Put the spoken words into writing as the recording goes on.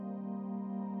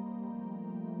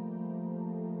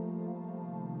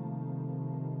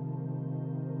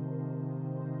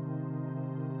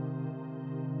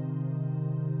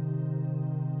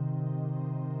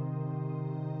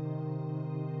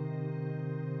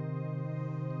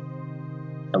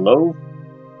Hello,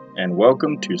 and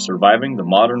welcome to Surviving the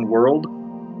Modern World,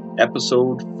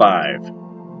 Episode 5.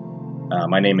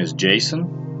 My name is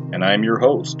Jason, and I'm your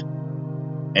host.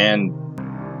 And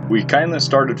we kind of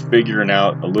started figuring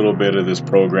out a little bit of this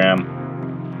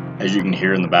program. As you can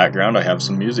hear in the background, I have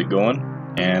some music going,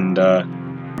 and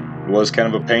it was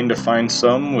kind of a pain to find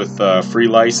some with free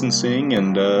licensing,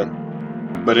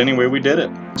 but anyway, we did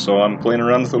it. So I'm playing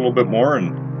around with it a little bit more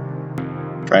and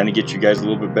trying to get you guys a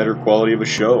little bit better quality of a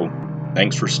show.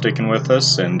 Thanks for sticking with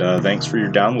us, and thanks for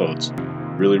your downloads.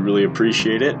 Really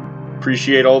appreciate it.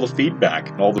 Appreciate all the feedback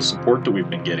and all the support that we've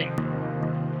been getting.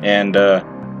 And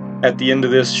at the end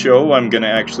of this show, I'm going to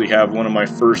actually have one of my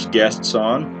first guests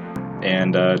on,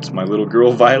 and it's my little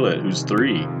girl Violet, who's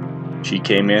 3. She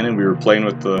came in and we were playing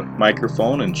with the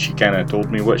microphone, and she kind of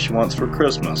told me what she wants for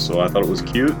Christmas, so I thought it was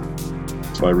cute.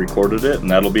 So I recorded it, and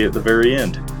that'll be at the very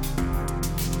end.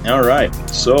 Alright,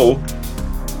 so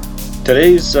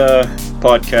today's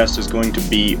podcast is going to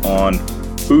be on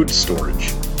food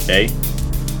storage, okay?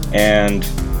 And,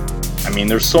 I mean,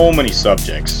 there's so many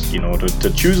subjects,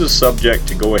 to choose a subject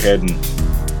to go ahead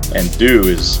and do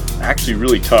is actually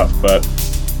really tough, but,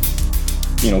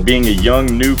 being a young,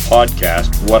 new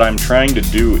podcast, what I'm trying to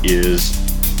do is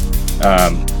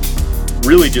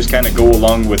really just kind of go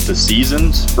along with the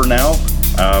seasons for now.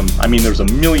 There's a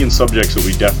million subjects that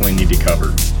we definitely need to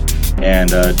cover, and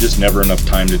just never enough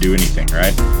time to do anything,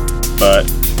 right? But,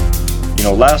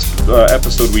 last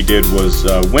episode we did was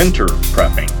winter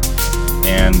prepping,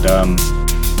 and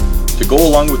to go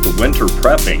along with the winter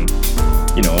prepping,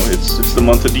 it's the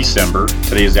month of December.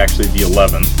 Today is actually the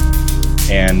 11th,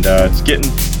 and it's getting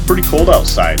pretty cold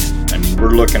outside. I mean,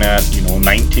 we're looking at,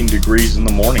 19 degrees in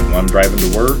the morning when I'm driving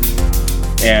to work,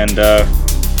 and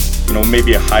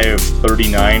maybe a high of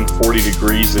 39, 40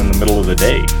 degrees in the middle of the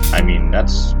day. I mean,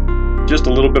 that's just a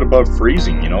little bit above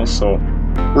freezing, so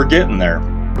we're getting there.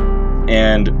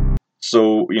 And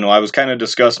so, I was kind of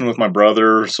discussing with my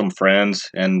brother, some friends,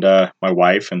 and my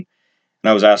wife, and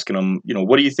I was asking them,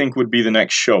 what do you think would be the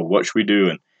next show? What should we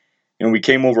do? And we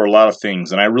came over a lot of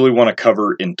things, and I really want to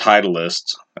cover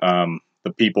entitleists,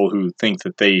 the people who think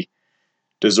that they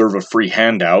deserve a free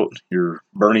handout, your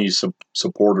Bernie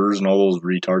supporters and all those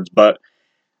retards. But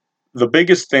the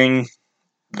biggest thing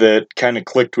that kind of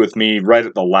clicked with me right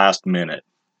at the last minute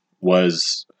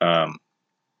was,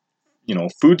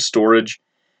 food storage,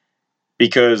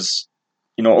 because,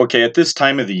 at this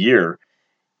time of the year,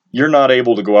 you're not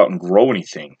able to go out and grow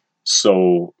anything.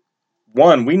 So,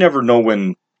 one, we never know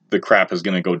when the crap is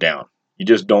going to go down. You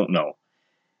just don't know.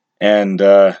 And,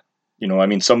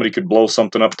 somebody could blow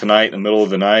something up tonight in the middle of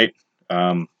the night.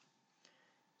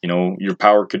 Your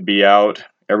power could be out.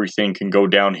 Everything can go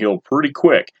downhill pretty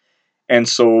quick. And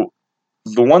so,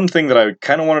 the one thing that I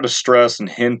kind of wanted to stress and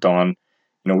hint on,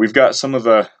 we've got some of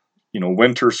the,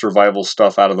 winter survival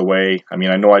stuff out of the way. I mean,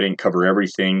 I know I didn't cover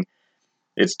everything.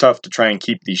 It's tough to try and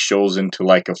keep these shows into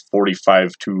like a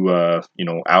 45 to,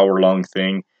 hour-long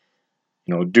thing,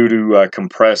 due to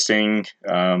compressing,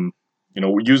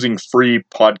 using free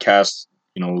podcast,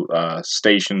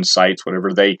 station sites,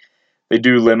 whatever. They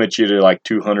do limit you to like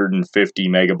 250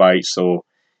 megabytes, so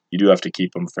you do have to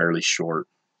keep them fairly short.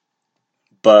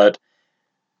 But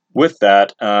with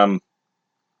that,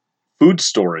 food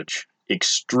storage,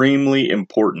 extremely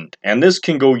important. And this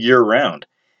can go year-round.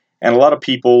 And a lot of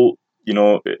people,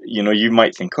 you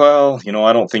might think, well,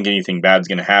 I don't think anything bad's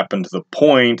going to happen to the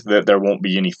point that there won't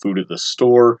be any food at the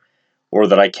store or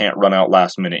that I can't run out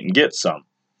last minute and get some.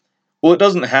 Well, it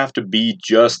doesn't have to be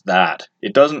just that.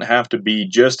 It doesn't have to be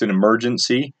just an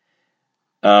emergency.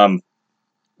 One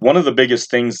of the biggest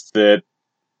things that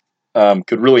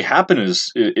could really happen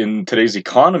is in today's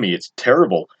economy, it's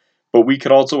terrible, but we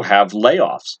could also have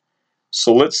layoffs.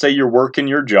 So let's say you're working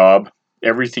your job,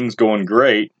 everything's going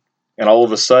great, and all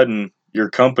of a sudden your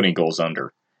company goes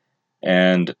under.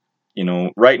 And,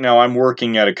 right now I'm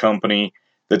working at a company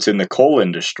that's in the coal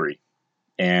industry,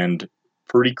 and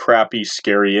pretty crappy,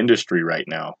 scary industry right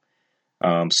now.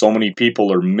 So many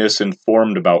people are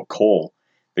misinformed about coal.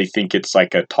 They think it's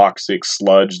like a toxic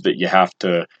sludge that you have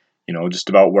to, just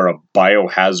about wear a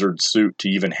biohazard suit to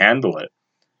even handle it.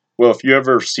 Well, if you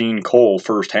ever seen coal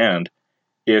firsthand,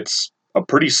 it's a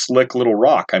pretty slick little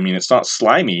rock. I mean, it's not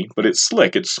slimy, but it's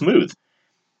slick, it's smooth.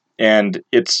 And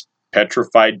it's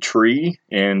petrified tree,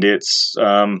 and it's,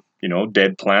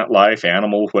 dead plant life,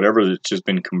 animal, whatever, that's just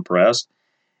been compressed.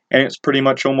 And it's pretty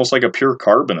much almost like a pure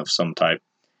carbon of some type.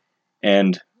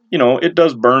 And, it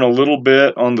does burn a little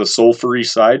bit on the sulfury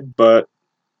side, but,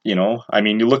 you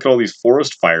look at all these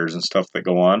forest fires and stuff that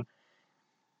go on.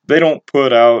 They don't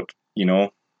put out,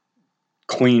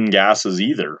 clean gases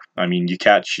either. I mean, you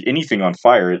catch anything on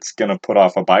fire, it's going to put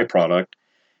off a byproduct.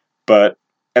 But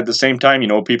at the same time,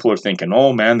 people are thinking,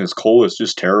 oh man, this coal is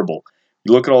just terrible.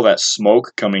 You look at all that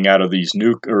smoke coming out of these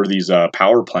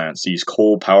power plants, these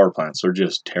coal power plants, they're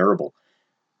just terrible.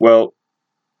 Well,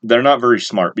 they're not very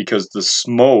smart because the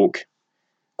smoke,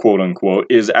 quote unquote,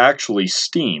 is actually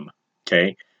steam.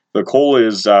 Okay, the coal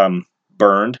is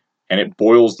burned and it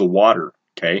boils the water.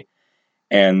 Okay,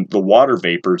 and the water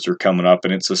vapors are coming up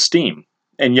and it's a steam.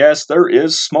 And yes, there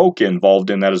is smoke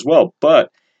involved in that as well, but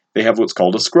they have what's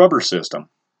called a scrubber system.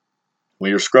 Well,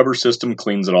 your scrubber system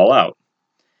cleans it all out.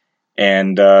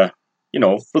 And, for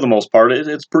the most part,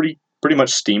 it's pretty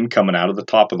much steam coming out of the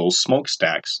top of those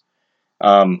smokestacks.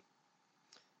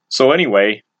 So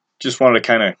anyway, just wanted to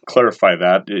kind of clarify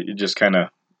that. It just kind of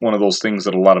one of those things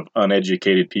that a lot of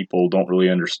uneducated people don't really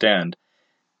understand.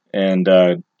 And,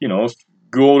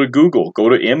 go to Google, go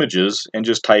to images, and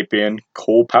just type in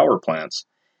coal power plants.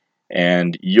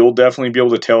 And you'll definitely be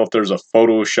able to tell if there's a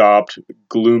photoshopped,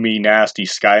 gloomy, nasty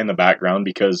sky in the background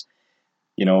because,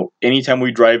 anytime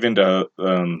we drive into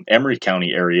Emery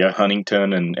County area,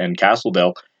 Huntington and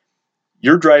Castledale,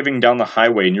 you're driving down the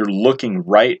highway and you're looking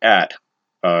right at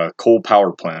a coal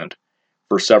power plant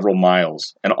for several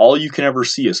miles. And all you can ever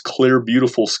see is clear,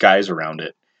 beautiful skies around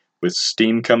it with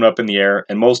steam coming up in the air,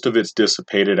 and most of it's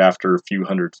dissipated after a few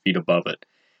hundred feet above it.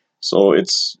 So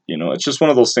it's just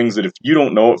one of those things that if you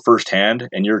don't know it firsthand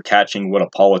and you're catching what a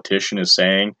politician is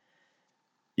saying,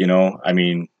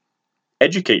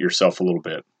 educate yourself a little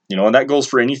bit, and that goes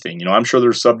for anything. I'm sure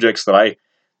there's subjects that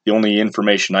the only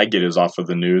information I get is off of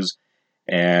the news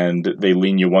and they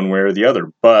lean you one way or the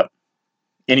other. But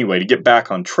anyway, to get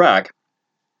back on track,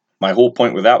 my whole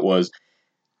point with that was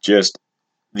just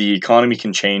the economy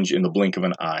can change in the blink of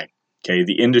an eye. Okay,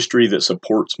 the industry that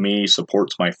supports me,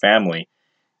 supports my family,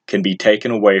 can be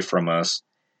taken away from us,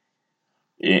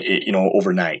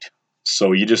 overnight.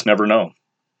 So you just never know.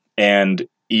 And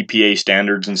EPA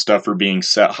standards and stuff are being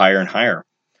set higher and higher.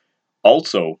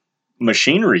 Also,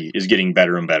 machinery is getting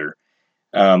better and better.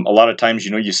 A lot of times,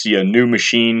 you see a new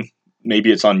machine,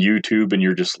 maybe it's on YouTube, and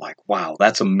you're just like, wow,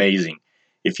 that's amazing.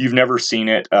 If you've never seen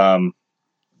it,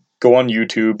 go on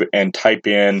YouTube and type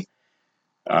in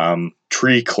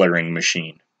tree clearing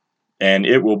machine, and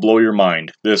it will blow your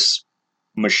mind. This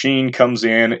machine comes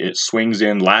in, it swings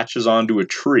in, latches onto a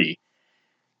tree,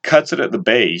 cuts it at the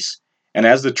base, and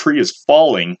as the tree is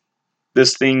falling,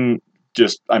 this thing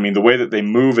the way that they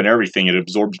move and everything, it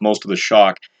absorbs most of the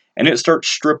shock, and it starts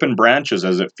stripping branches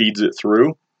as it feeds it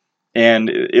through, and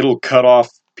it'll cut off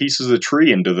pieces of the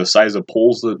tree into the size of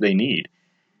poles that they need.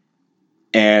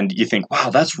 And you think, wow,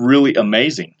 that's really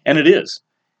amazing. And it is.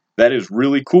 That is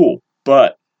really cool.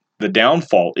 But the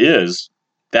downfall is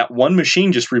that one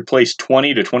machine just replaced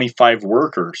 20 to 25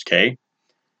 workers, okay?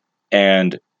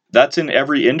 And that's in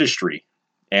every industry.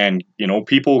 And,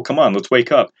 people, come on, let's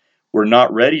wake up. We're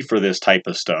not ready for this type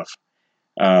of stuff.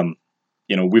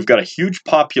 We've got a huge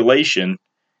population,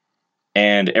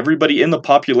 and everybody in the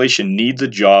population needs a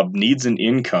job, needs an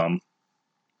income.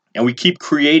 And we keep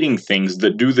creating things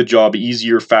that do the job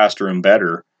easier, faster, and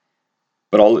better.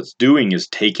 But all it's doing is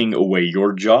taking away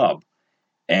your job.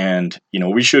 And,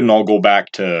 we shouldn't all go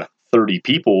back to 30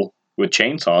 people with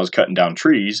chainsaws cutting down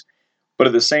trees. But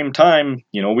at the same time,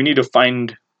 we need to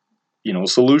find,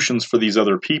 solutions for these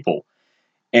other people.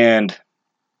 And,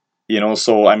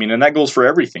 and that goes for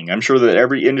everything. I'm sure that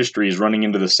every industry is running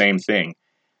into the same thing.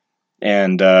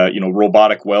 And,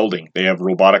 robotic welding. They have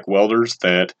robotic welders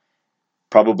that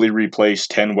probably replace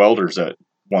 10 welders at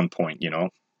one point,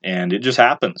 and it just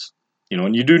happens.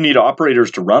 And you do need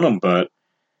operators to run them, but,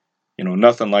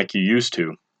 nothing like you used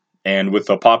to. And with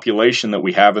the population that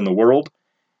we have in the world,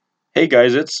 hey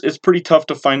guys, it's pretty tough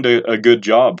to find a good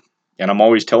job. And I'm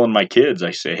always telling my kids,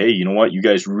 I say, hey, you know what, you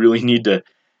guys really need to,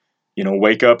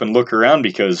 wake up and look around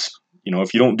because,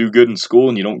 if you don't do good in school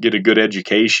and you don't get a good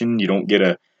education, you don't get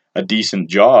a decent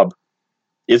job,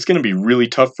 it's going to be really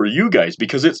tough for you guys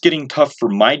because it's getting tough for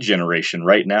my generation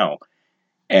right now.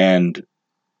 And,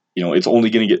 it's only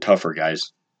going to get tougher,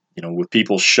 guys, with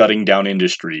people shutting down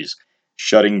industries,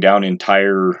 shutting down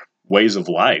entire ways of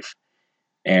life.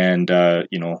 And,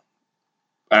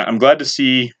 I'm glad to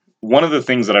see, one of the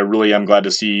things that I really am glad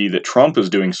to see that Trump is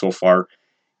doing so far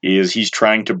is he's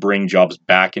trying to bring jobs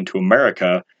back into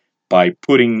America by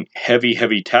putting heavy,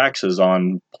 heavy taxes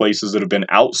on places that have been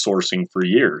outsourcing for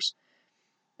years.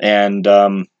 And,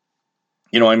 I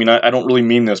don't really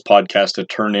mean this podcast to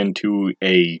turn into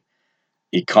a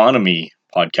economy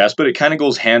podcast, but it kind of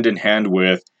goes hand in hand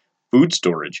with food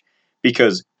storage.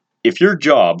 Because if your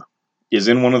job is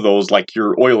in one of those, like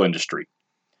your oil industry,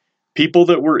 people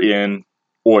that were in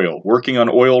oil, working on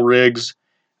oil rigs,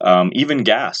 even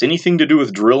gas, anything to do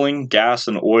with drilling, gas,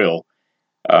 and oil.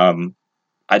 Um,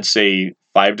 I'd say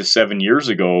 5 to 7 years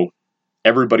ago,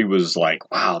 everybody was like,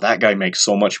 wow, that guy makes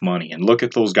so much money. And look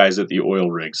at those guys at the oil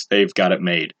rigs. They've got it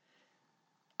made.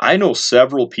 I know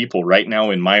several people right now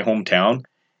in my hometown,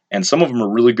 and some of them are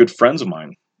really good friends of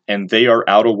mine. And they are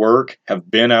out of work, have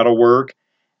been out of work,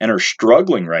 and are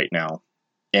struggling right now.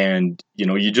 And,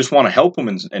 you just want to help them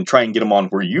and try and get them on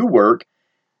where you work.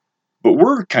 But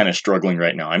we're kind of struggling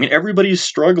right now. I mean, everybody's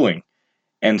struggling.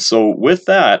 And so, with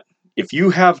that, if you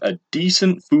have a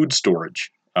decent food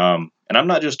storage, and I'm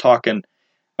not just talking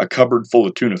a cupboard full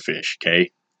of tuna fish,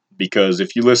 okay? Because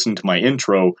if you listen to my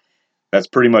intro, that's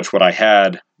pretty much what I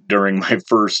had during my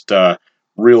first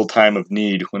real time of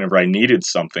need. Whenever I needed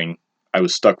something, I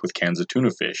was stuck with cans of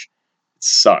tuna fish. It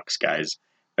sucks, guys.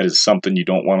 That is something you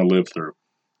don't want to live through.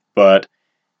 But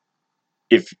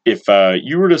if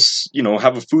you were to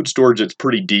have a food storage that's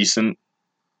pretty decent,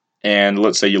 and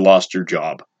let's say you lost your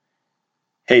job,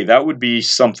 hey, that would be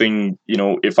something,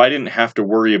 if I didn't have to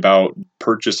worry about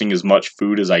purchasing as much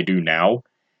food as I do now,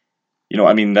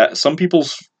 I mean, that some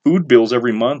people's food bills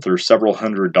every month are several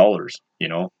 $100s,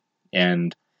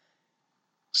 and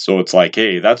so it's like,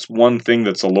 hey, that's one thing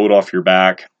that's a load off your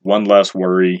back, one less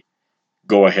worry,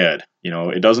 go ahead.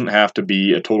 It doesn't have to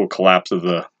be a total collapse of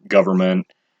the government,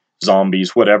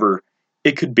 zombies, whatever.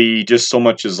 It could be just so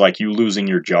much as like you losing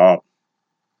your job.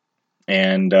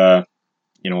 And,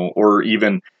 or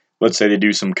even, let's say they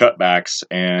do some cutbacks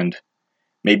and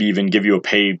maybe even give you a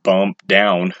pay bump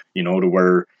down, to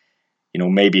where,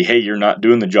 maybe, hey, you're not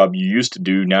doing the job you used to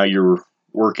do. Now you're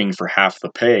working for half the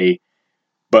pay,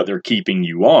 but they're keeping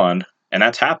you on. And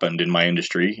that's happened in my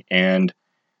industry. And,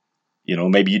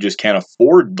 maybe you just can't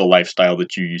afford the lifestyle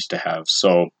that you used to have.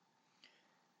 So,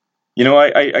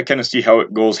 I kind of see how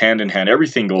it goes hand in hand.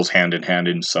 Everything goes hand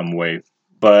in some way.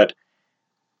 But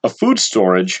a food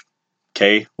storage,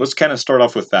 okay, let's kind of start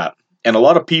off with that. And a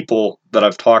lot of people that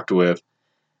I've talked with,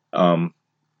 and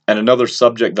another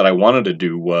subject that I wanted to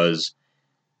do was,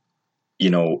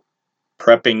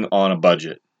 prepping on a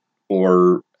budget,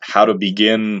 or how to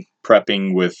begin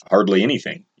prepping with hardly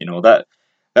anything. That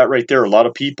right there, a lot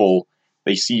of people,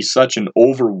 they see such an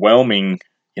overwhelming,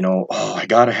 oh, I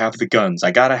gotta have the guns,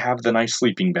 I gotta have the nice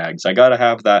sleeping bags, I gotta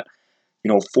have that,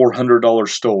 $400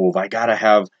 stove, I gotta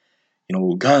have,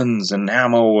 guns and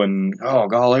ammo and, oh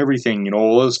god, everything,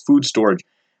 all this food storage.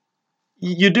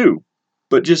 You do,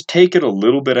 but just take it a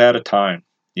little bit at a time,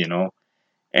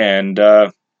 and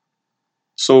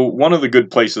so one of the good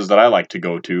places that I like to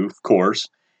go to, of course,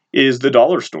 is the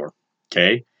dollar store.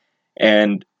 Okay.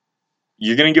 And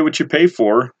you're going to get what you pay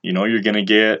for. You're going to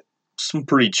get some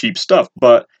pretty cheap stuff.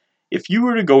 But if you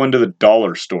were to go into the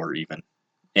dollar store even,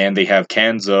 and they have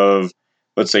cans of,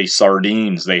 let's say,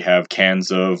 sardines, they have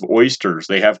cans of oysters,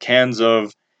 they have cans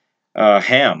of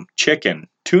ham, chicken,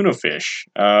 tuna fish,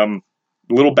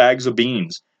 little bags of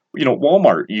beans.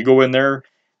 Walmart, you go in there,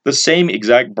 the same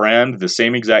exact brand, the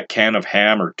same exact can of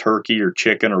ham or turkey or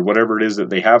chicken or whatever it is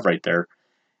that they have right there,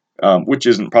 which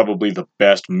isn't probably the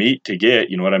best meat to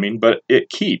get, you know what I mean? But it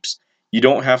keeps. You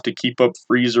don't have to keep up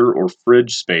freezer or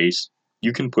fridge space.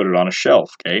 You can put it on a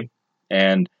shelf, okay?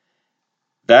 And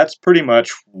that's pretty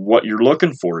much what you're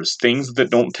looking for, is things that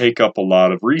don't take up a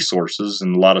lot of resources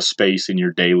and a lot of space in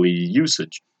your daily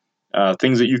usage.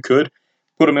 Things that you could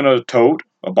put them in a tote,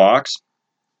 a box,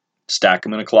 stack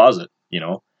them in a closet.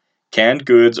 Canned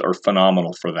goods are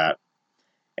phenomenal for that.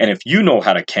 And if you know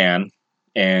how to can,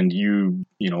 and you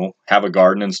have a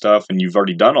garden and stuff, and you've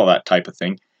already done all that type of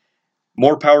thing,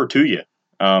 more power to you.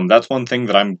 That's one thing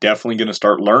that I'm definitely going to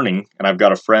start learning, and I've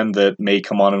got a friend that may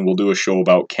come on and we'll do a show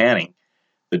about canning.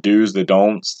 The do's, the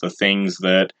don'ts, the things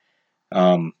that,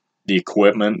 the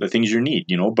equipment, the things you need,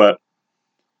 but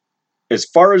as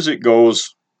far as it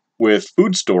goes with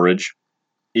food storage,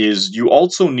 is you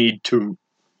also need to,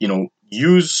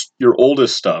 use your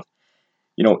oldest stuff.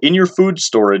 In your food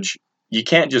storage, you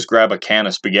can't just grab a can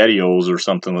of SpaghettiOs or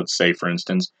something, let's say, for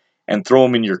instance, and throw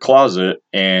them in your closet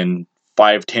and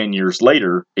 5, 10 years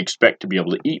later expect to be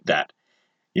able to eat that.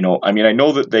 I mean, I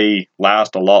know that they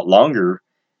last a lot longer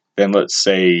than, let's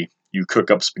say, you cook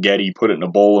up spaghetti, put it in a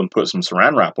bowl, and put some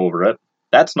saran wrap over it.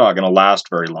 That's not going to last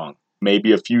very long.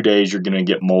 Maybe a few days you're going to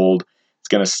get mold. It's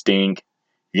going to stink.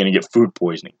 You're going to get food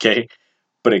poisoning, okay?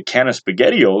 But a can of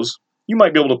SpaghettiOs, you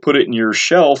might be able to put it in your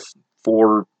shelf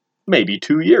for maybe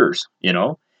 2 years,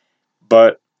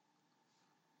 But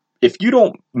if you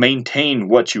don't maintain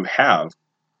what you have,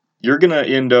 you're going to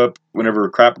end up, whenever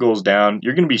crap goes down,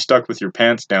 you're going to be stuck with your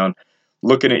pants down,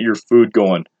 looking at your food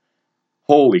going,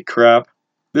 holy crap,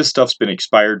 this stuff's been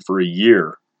expired for a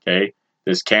year, okay?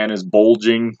 This can is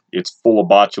bulging. It's full of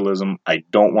botulism. I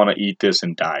don't want to eat this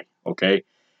and die. Okay.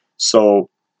 So,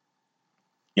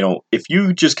 if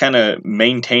you just kind of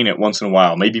maintain it once in a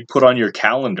while, maybe put on your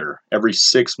calendar every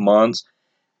 6 months,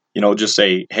 just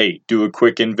say, hey, do a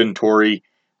quick inventory,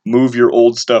 move your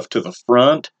old stuff to the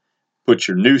front, put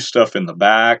your new stuff in the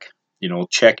back,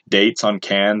 check dates on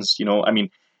cans.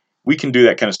 We can do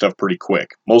that kind of stuff pretty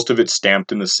quick. Most of it's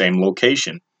stamped in the same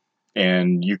location,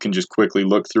 and you can just quickly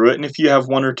look through it. And if you have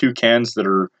one or two cans that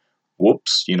are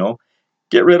whoops,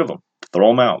 get rid of them, throw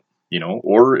them out,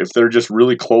 or if they're just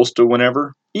really close to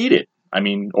whenever, eat it.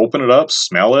 Open it up,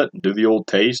 smell it, do the old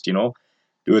taste, do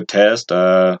a test,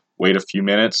 wait a few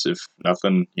minutes. If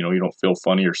nothing, you don't feel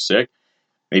funny or sick,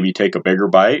 maybe take a bigger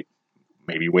bite,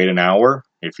 maybe wait an hour.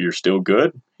 If you're still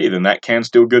good, hey, then that can's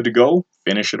still good to go.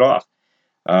 Finish it off.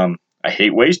 I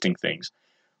hate wasting things,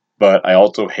 but I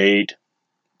also hate,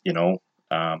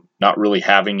 not really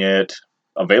having it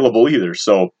available either.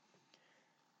 So,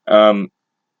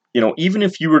 even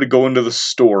if you were to go into the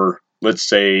store, let's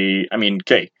say,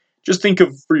 okay, just think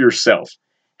of for yourself.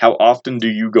 How often do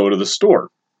you go to the store?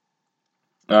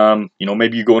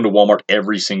 Maybe you go into Walmart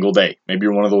every single day. Maybe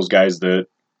you're one of those guys that,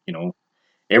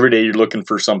 every day you're looking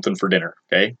for something for dinner.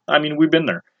 Okay. We've been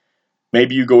there.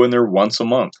 Maybe you go in there once a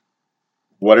month.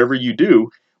 Whatever you do,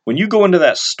 when you go into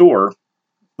that store,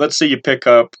 let's say you pick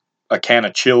up a can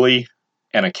of chili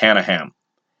and a can of ham,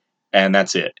 and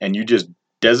that's it. And you just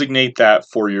designate that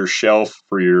for your shelf,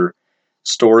 for your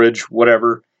storage,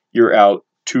 whatever. You're out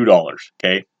 $2.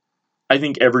 Okay. I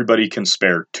think everybody can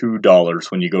spare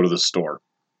 $2 when you go to the store,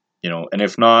 and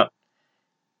if not,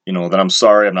 then I'm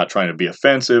sorry. I'm not trying to be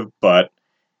offensive, but,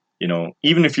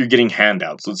 even if you're getting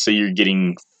handouts, let's say you're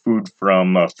getting food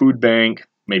from a food bank,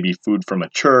 maybe food from a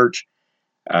church,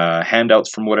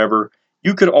 handouts from whatever,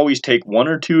 you could always take one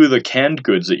or two of the canned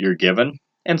goods that you're given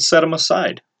and set them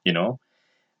aside.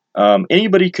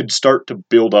 Anybody could start to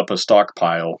build up a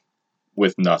stockpile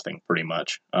with nothing, pretty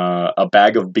much. A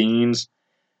bag of beans,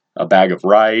 a bag of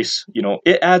rice,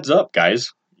 it adds up,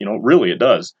 guys. Really it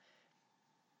does.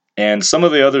 And some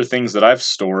of the other things that I've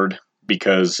stored,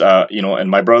 because, and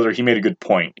my brother, he made a good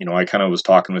point. I kind of was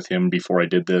talking with him before I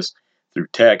did this through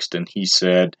text, and he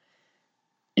said,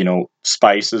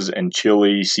 spices and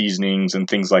chili seasonings and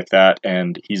things like that.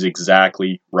 And he's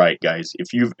exactly right, guys.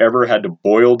 If you've ever had to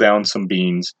boil down some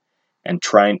beans and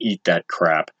try and eat that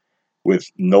crap with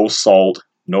no salt,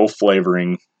 no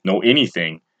flavoring, no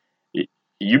anything,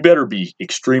 you better be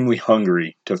extremely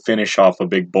hungry to finish off a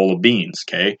big bowl of beans,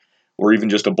 okay? Or even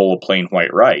just a bowl of plain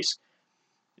white rice.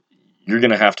 You're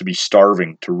going to have to be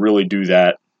starving to really do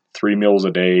that 3 meals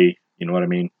a day, you know what I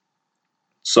mean?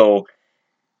 So,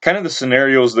 kind of the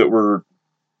scenarios that we're,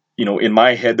 in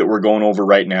my head that we're going over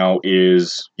right now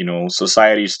is,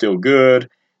 society's still good.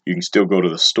 You can still go to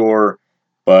the store,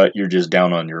 but you're just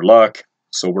down on your luck.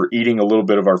 So we're eating a little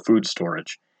bit of our food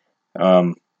storage.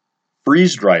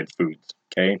 Freeze-dried foods,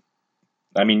 okay?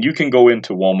 You can go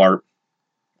into Walmart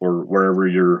or wherever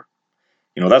you're,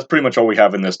 that's pretty much all we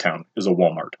have in this town is a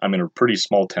Walmart. I'm in a pretty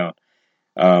small town.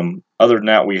 Other than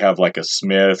that, we have like a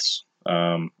Smith's,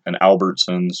 an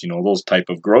Albertsons, those type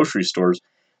of grocery stores.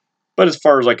 But as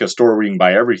far as like a store where you can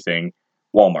buy everything,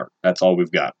 Walmart, that's all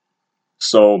we've got.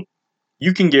 So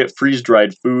you can get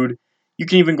freeze-dried food. You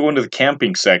can even go into the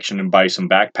camping section and buy some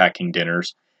backpacking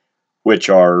dinners, which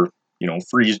are,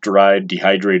 freeze-dried,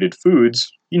 dehydrated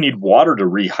foods. You need water to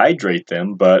rehydrate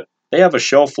them, but they have a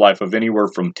shelf life of anywhere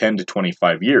from 10 to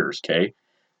 25 years, okay?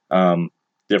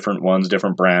 Different ones,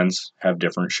 different brands have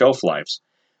different shelf lives.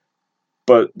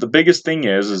 But the biggest thing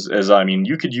is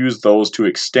you could use those to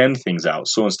extend things out.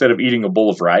 So instead of eating a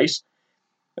bowl of rice,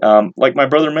 like my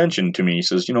brother mentioned to me, he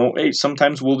says, hey,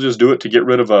 sometimes we'll just do it to get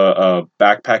rid of a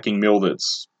backpacking meal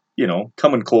that's,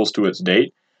 coming close to its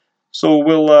date. So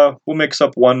we'll mix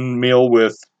up one meal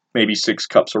with maybe 6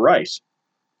 cups of rice.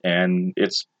 And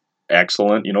it's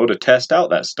excellent, to test out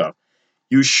that stuff.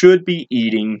 You should be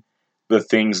eating the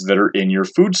things that are in your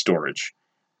food storage.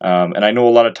 And I know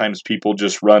a lot of times people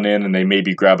just run in and they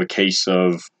maybe grab a case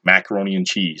of macaroni and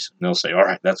cheese. And they'll say, all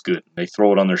right, that's good. They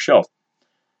throw it on their shelf.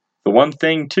 The one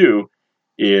thing, too,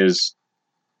 is,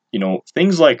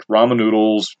 things like ramen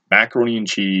noodles, macaroni and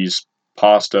cheese,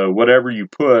 pasta, whatever you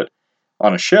put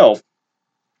on a shelf,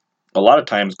 a lot of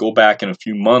times go back in a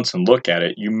few months and look at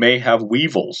it. You may have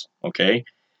weevils, okay?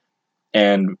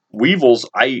 And weevils,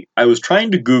 I was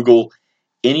trying to Google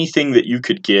anything that you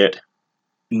could get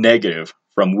negative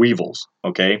from weevils,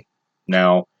 okay?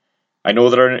 Now, I know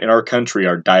that in our country,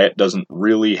 our diet doesn't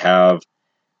really have,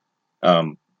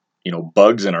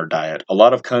 bugs in our diet. A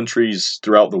lot of countries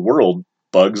throughout the world,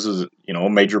 bugs is, a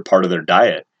major part of their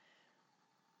diet.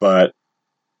 But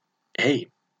hey,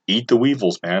 eat the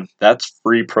weevils, man. That's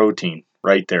free protein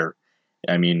right there.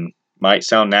 I mean, might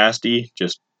sound nasty,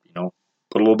 just,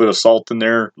 put a little bit of salt in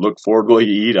there, look forward while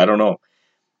you eat, I don't know.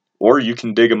 Or you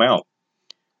can dig them out.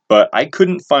 But I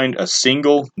couldn't find a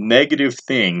single negative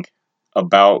thing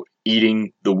about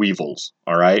eating the weevils,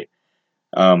 all right?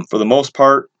 For the most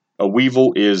part, a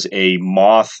weevil is a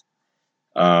moth.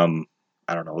 I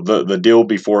don't know, the deal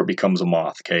before it becomes a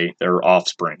moth, okay? Their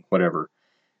offspring, whatever.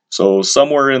 So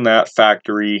somewhere in that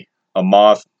factory, a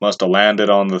moth must have landed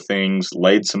on the things,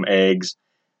 laid some eggs,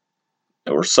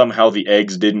 or somehow the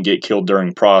eggs didn't get killed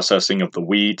during processing of the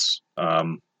wheats.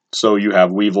 So you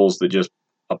have weevils that just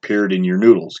appeared in your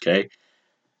noodles, okay?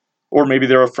 Or maybe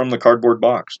they're from the cardboard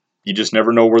box. You just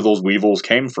never know where those weevils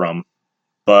came from.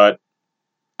 But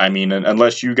I mean,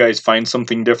 unless you guys find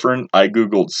something different, I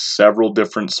Googled several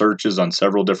different searches on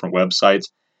several different websites.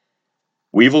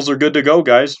 Weevils are good to go,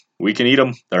 guys. We can eat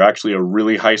them. They're actually a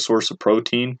really high source of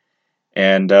protein.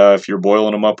 And if you're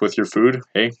boiling them up with your food,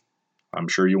 hey, I'm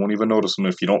sure you won't even notice them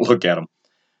if you don't look at them.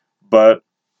 But,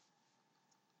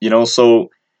 so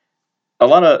a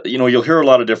lot of, you'll hear a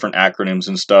lot of different acronyms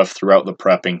and stuff throughout the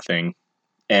prepping thing.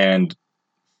 And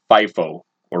FIFO,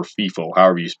 or FIFO,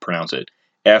 however you pronounce it,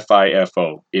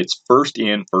 FIFO, it's first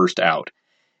in, first out.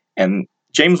 And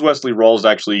James Wesley Rawls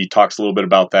actually talks a little bit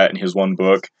about that in his one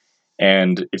book.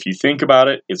 And if you think about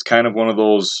it, it's kind of one of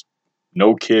those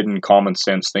no kidding common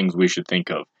sense things we should think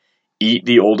of. Eat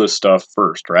the oldest stuff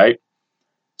first, right?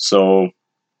 So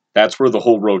that's where the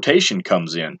whole rotation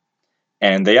comes in.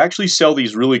 And they actually sell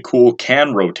these really cool can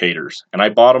rotators. And I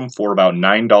bought them for about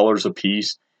 $9 a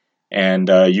piece. And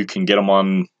you can get them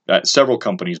on, several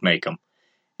companies make them.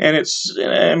 And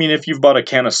if you've bought a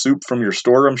can of soup from your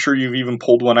store, I'm sure you've even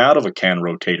pulled one out of a can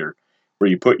rotator, where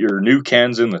you put your new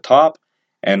cans in the top,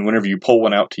 and whenever you pull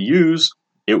one out to use,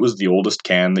 it was the oldest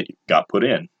can that got put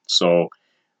in. So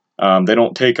they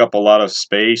don't take up a lot of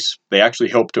space. They actually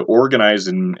help to organize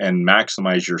and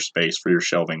maximize your space for your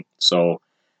shelving. So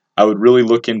I would really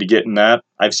look into getting that.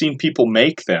 I've seen people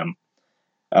make them.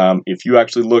 If you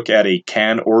actually look at a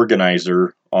can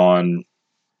organizer on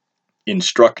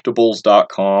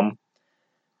Instructables.com,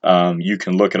 you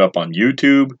can look it up on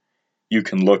YouTube. You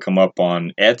can look them up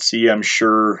on Etsy, I'm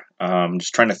sure.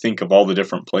 Just trying to think of all the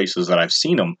different places that I've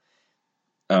seen them.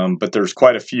 But there's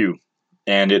quite a few.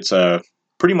 And it's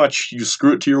pretty much you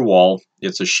screw it to your wall.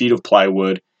 It's a sheet of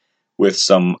plywood with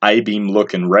some I-beam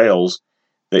looking rails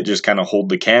that just kind of hold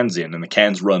the cans in. And the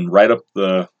cans run right up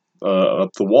the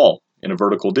wall in a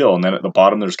vertical deal. And then at the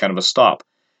bottom, there's kind of a stop.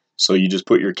 So you just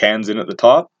put your cans in at the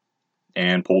top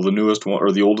and pull the newest one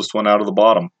or the oldest one out of the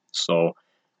bottom. So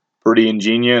pretty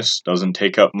ingenious, doesn't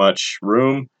take up much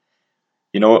room.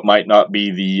 It might not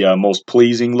be the most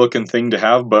pleasing looking thing to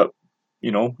have, but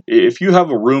if you have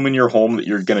a room in your home that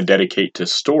you're going to dedicate to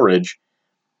storage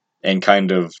and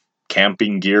kind of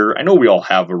camping gear, I know we all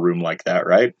have a room like that,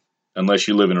 right? Unless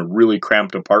you live in a really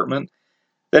cramped apartment,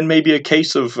 then maybe a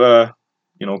case of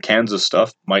cans of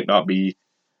stuff might not be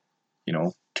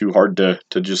too hard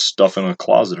to just stuff in a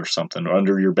closet or something or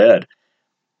under your bed.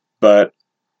 But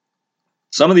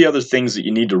some of the other things that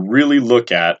you need to really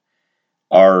look at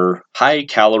are high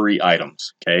calorie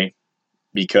items, okay?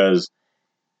 Because,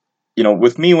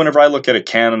 with me, whenever I look at a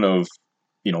can of,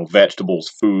 vegetables,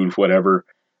 food, whatever,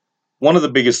 one of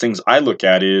the biggest things I look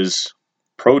at is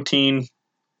protein,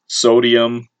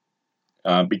 sodium,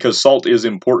 because salt is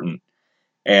important.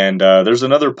 And there's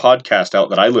another podcast out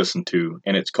that I listen to,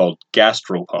 and it's called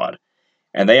Gastropod.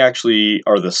 And they actually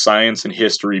are the science and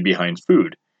history behind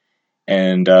food.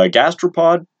 And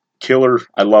Gastropod, killer,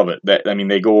 I love it.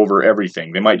 They go over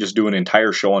everything. They might just do an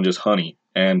entire show on just honey.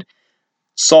 And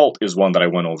salt is one that I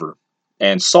went over.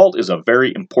 And salt is a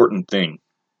very important thing.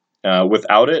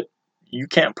 Without it, you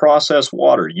can't process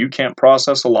water. You can't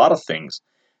process a lot of things.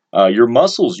 Your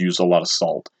muscles use a lot of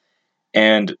salt.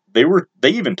 And they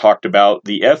even talked about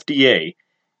the FDA,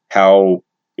 how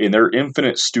in their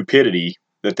infinite stupidity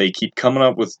that they keep coming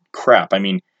up with crap. I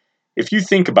mean, if you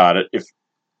think about it,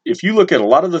 if you look at a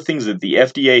lot of the things that the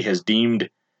FDA has deemed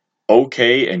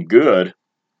okay and good,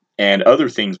 and other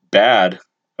things bad,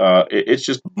 it's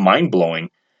just mind blowing.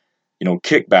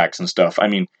 Kickbacks and stuff. I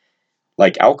mean,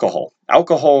 like alcohol.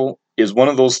 Alcohol is one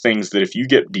of those things that if you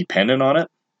get dependent on it,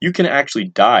 you can actually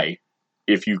die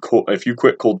if you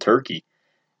quit cold turkey.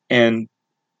 And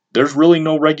there's really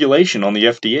no regulation on the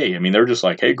FDA. I mean, they're just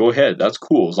like, hey, go ahead. That's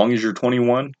cool. As long as you're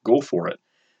 21, go for it.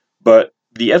 But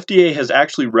the FDA has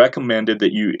actually recommended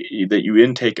that you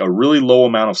intake a really low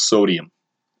amount of sodium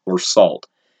or salt.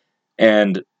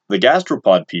 And the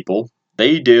gastropod people,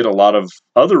 they did a lot of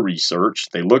other research.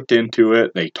 They looked into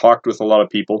it. They talked with a lot of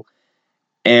people,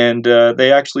 and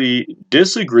they actually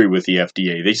disagree with the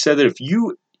FDA. They said that if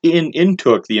you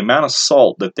intook the amount of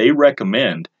salt that they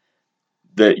recommend,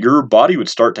 that your body would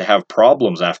start to have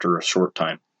problems after a short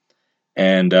time,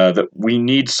 and that we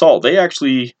need salt. They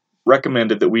actually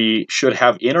recommended that we should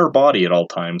have in our body at all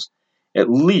times at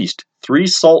least 3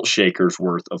 salt shakers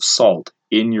worth of salt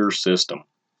in your system.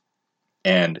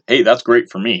 And hey, that's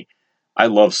great for me. I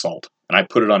love salt, and I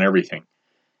put it on everything.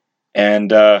 And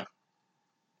but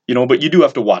you do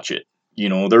have to watch it.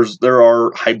 There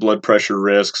are high blood pressure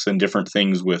risks and different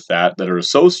things with that are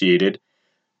associated,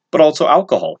 but also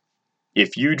alcohol.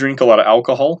 If you drink a lot of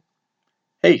alcohol,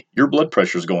 hey, your blood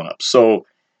pressure's going up. So,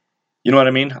 you know what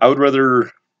I mean? I would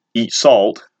rather eat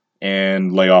salt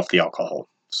and lay off the alcohol.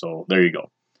 So, there you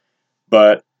go.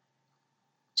 But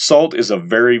salt is a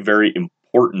very, very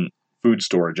important food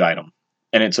storage item.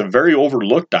 And it's a very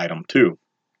overlooked item, too.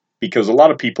 Because a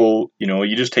lot of people,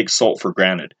 you just take salt for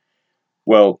granted.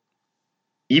 Well,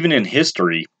 even in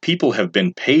history, people have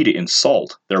been paid in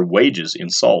salt, their wages in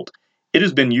salt. It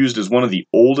has been used as one of the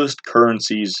oldest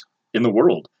currencies in the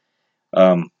world.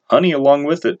 Honey along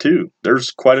with it, too.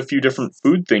 There's quite a few different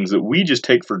food things that we just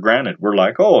take for granted. We're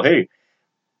like, oh, hey,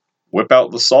 whip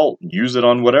out the salt, use it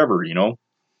on whatever,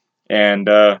 And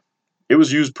it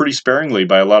was used pretty sparingly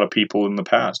by a lot of people in the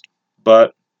past.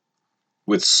 But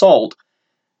with salt,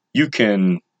 you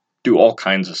can do all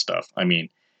kinds of stuff. I mean,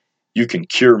 you can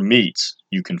cure meats,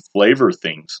 you can flavor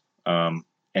things,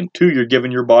 and 2, you're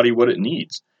giving your body what it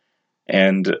needs.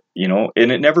 And,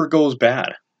 and it never goes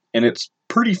bad. And it's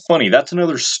pretty funny. That's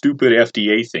another stupid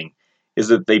FDA thing, is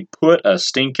that they put a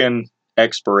stinking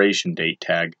expiration date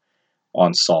tag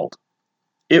on salt.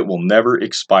 It will never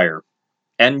expire.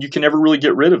 And you can never really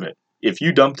get rid of it. If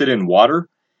you dumped it in water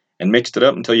and mixed it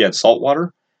up until you had salt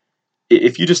water,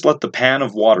 if you just let the pan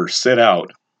of water sit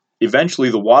out, eventually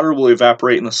the water will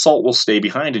evaporate and the salt will stay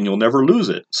behind and you'll never lose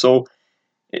it. So,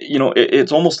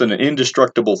 it's almost an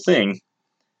indestructible thing.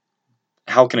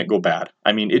 How can it go bad?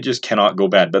 I mean, it just cannot go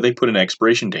bad. But they put an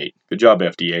expiration date. Good job,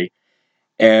 FDA.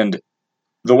 And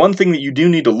the one thing that you do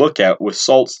need to look at with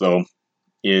salts, though,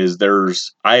 is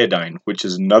there's iodine, which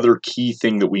is another key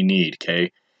thing that we need,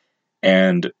 okay?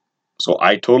 And so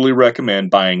I totally recommend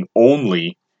buying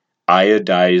only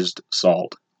iodized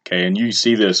salt, okay? And you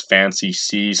see this fancy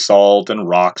sea salt and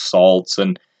rock salts,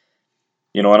 and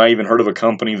and I even heard of a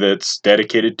company that's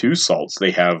dedicated to salts.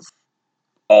 They have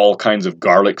all kinds of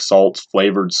garlic salts,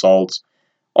 flavored salts,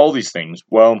 all these things.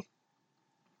 Well,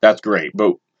 that's great,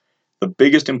 but the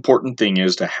biggest important thing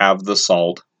is to have the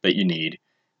salt that you need,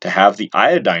 to have the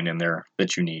iodine in there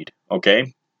that you need,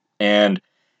 okay? And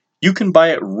you can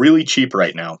buy it really cheap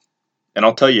right now. And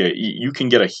I'll tell you, you can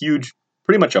get a huge,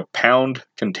 pretty much a pound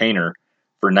container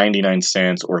for 99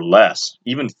 cents or less.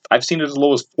 Even I've seen it as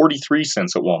low as 43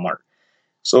 cents at Walmart.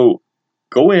 So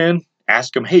go in,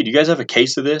 ask them, hey, do you guys have a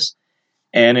case of this?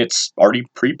 And it's already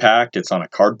pre-packed. It's on a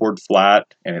cardboard flat,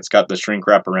 and it's got the shrink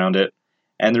wrap around it.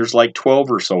 And there's like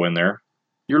 12 or so in there.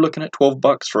 You're looking at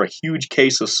 $12 for a huge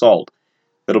case of salt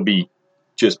that'll be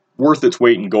just worth its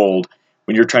weight in gold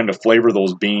when you're trying to flavor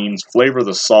those beans, flavor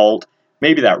the salt,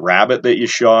 maybe that rabbit that you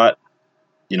shot,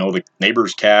 the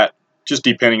neighbor's cat, just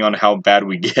depending on how bad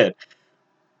we get.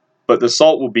 But the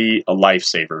salt will be a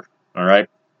lifesaver, all right?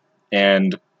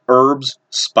 And herbs,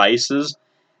 spices,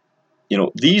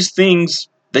 these things,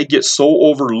 they get so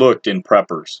overlooked in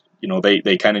preppers.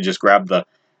 They kind of just grab the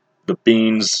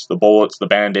beans, the bullets, the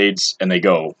Band-Aids, and they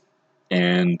go.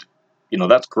 And,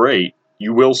 that's great.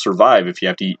 You will survive if you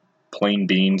have to eat plain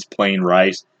beans, plain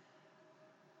rice.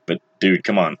 But, dude,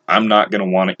 come on. I'm not going to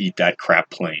want to eat that crap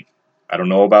plain. I don't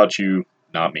know about you,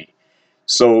 not me.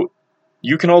 So,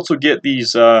 you can also get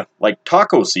these, like,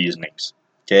 taco seasonings,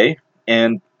 okay?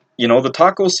 And, the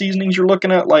taco seasonings, you're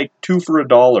looking at, like, 2 for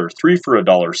 $1, 3 for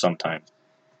 $1 sometimes.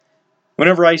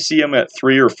 Whenever I see them at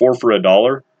 3 or 4 for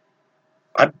 $1,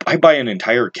 I buy an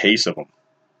entire case of them.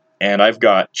 And I've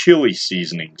got chili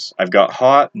seasonings. I've got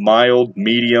hot, mild,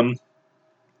 medium,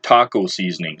 taco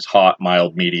seasonings, hot,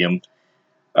 mild, medium.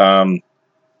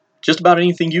 Just about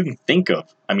anything you can think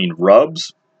of. I mean,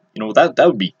 rubs, that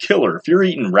would be killer. If you're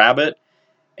eating rabbit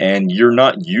and you're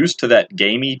not used to that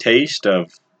gamey taste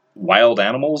of wild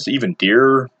animals, even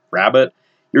deer, rabbit,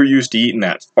 you're used to eating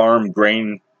that farm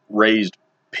grain raised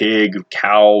pig,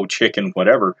 cow, chicken,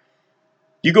 whatever.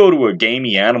 You go to a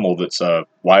gamey animal that's a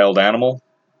wild animal,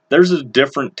 there's a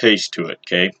different taste to it,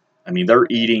 okay? I mean, they're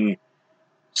eating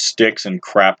sticks and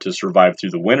crap to survive through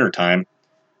the winter time.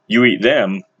 You eat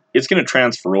them, it's going to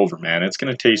transfer over, man. It's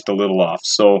going to taste a little off.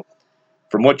 So,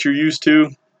 from what you're used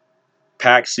to,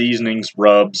 pack seasonings,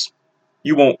 rubs.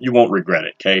 You won't regret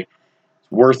it, okay?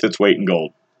 It's worth its weight in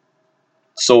gold.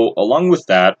 So along with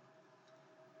that,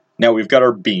 now we've got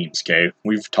our beans, okay?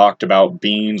 We've talked about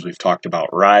beans, we've talked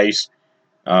about rice,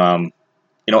 um,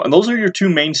 and those are your two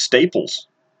main staples.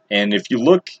 And if you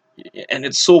look, and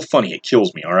it's so funny, it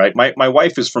kills me, all right? My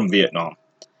wife is from Vietnam,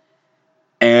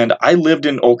 and I lived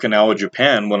in Okinawa,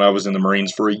 Japan when I was in the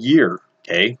Marines for a year,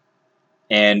 okay?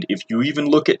 And if you even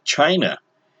look at China,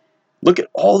 look at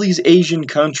all these Asian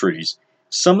countries,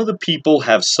 some of the people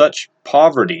have such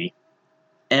poverty,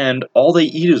 and all they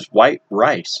eat is white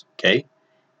rice, okay?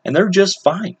 And they're just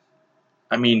fine.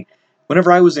 I mean,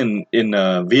 whenever I was in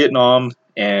Vietnam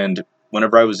and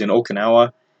whenever I was in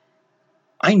Okinawa,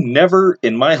 I never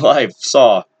in my life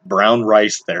saw brown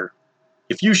rice there.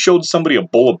 If you showed somebody a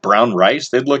bowl of brown rice,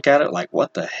 they'd look at it like,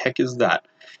 what the heck is that?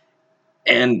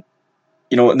 And,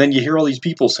 and then you hear all these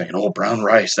people saying, oh, brown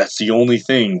rice, that's the only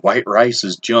thing. White rice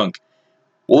is junk.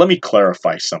 Well, let me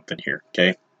clarify something here,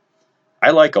 okay? I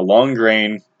like a long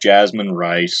grain jasmine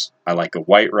rice. I like a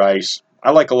white rice. I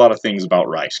like a lot of things about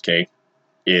rice, okay?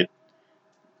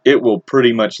 It will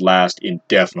pretty much last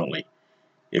indefinitely.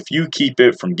 If you keep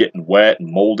it from getting wet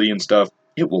and moldy and stuff,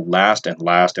 it will last and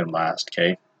last and last,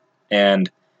 okay? And,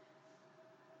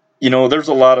 there's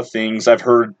a lot of things. I've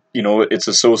heard, it's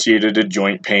associated to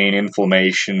joint pain,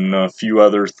 inflammation, a few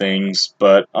other things.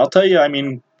 But I'll tell you, I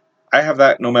mean, I have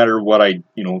that no matter what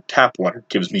tap water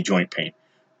gives me joint pain,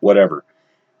 whatever.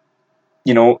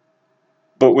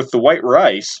 But with the white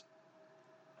rice,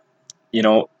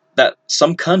 that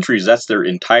some countries, that's their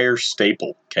entire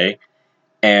staple, okay?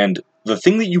 And the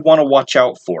thing that you want to watch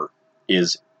out for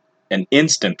is an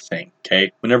instant thing,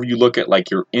 okay? Whenever you look at like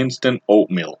your instant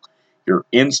oatmeal, your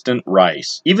instant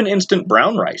rice, even instant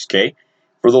brown rice, okay?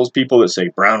 For those people that say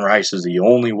brown rice is the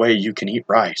only way you can eat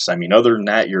rice. I mean, other than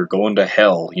that, you're going to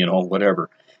hell, whatever.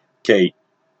 Okay,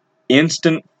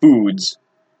 instant foods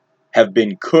have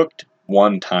been cooked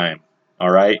one time,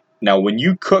 all right? Now, when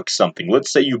you cook something,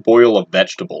 let's say you boil a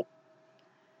vegetable,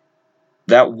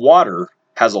 that water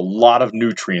has a lot of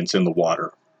nutrients in the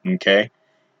water, okay?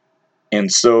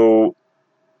 And so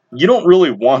you don't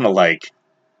really want to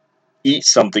eat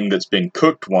something that's been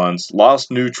cooked once,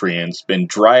 lost nutrients, been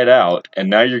dried out,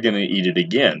 and now you're going to eat it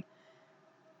again.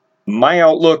 My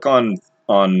outlook on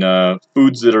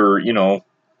foods that are,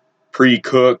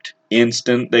 pre-cooked,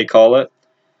 instant, they call it.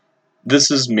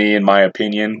 This is me, in my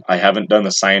opinion. I haven't done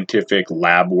the scientific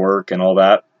lab work and all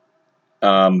that.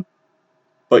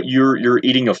 But you're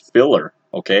eating a filler,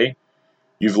 okay?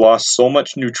 You've lost so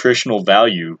much nutritional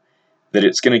value that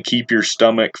it's going to keep your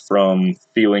stomach from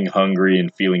feeling hungry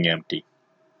and feeling empty.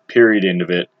 Period, end of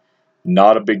it.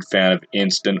 Not a big fan of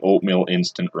instant oatmeal,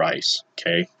 instant rice,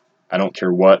 okay? I don't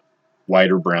care what,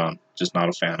 white or brown, just not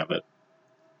a fan of it.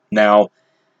 Now,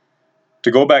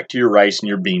 to go back to your rice and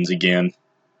your beans again,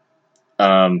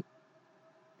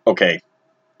 okay,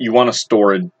 you want to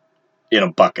store it in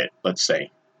a bucket, let's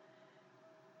say.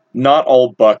 Not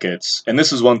all buckets, and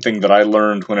this is one thing that I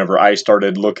learned whenever I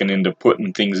started looking into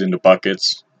putting things into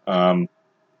buckets. Not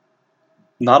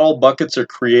all buckets are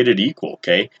created equal,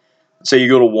 okay? Say you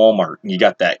go to Walmart and you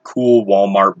got that cool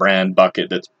Walmart brand bucket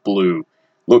that's blue.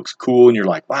 Looks cool and you're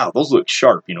like, wow, those look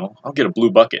sharp, I'll get a blue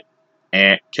bucket.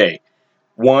 Okay.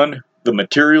 One, the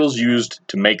materials used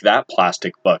to make that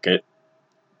plastic bucket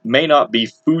may not be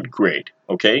food grade,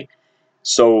 okay?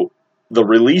 So the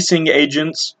releasing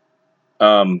agents,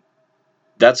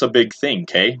 that's a big thing,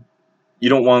 okay? You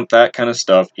don't want that kind of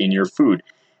stuff in your food.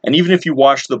 And even if you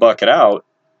wash the bucket out,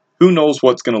 who knows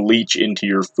what's going to leach into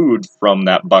your food from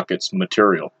that bucket's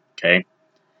material, okay?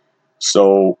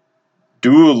 So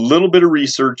do a little bit of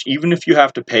research, even if you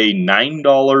have to pay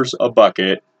 $9 a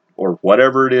bucket or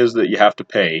whatever it is that you have to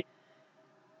pay,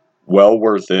 well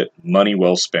worth it, money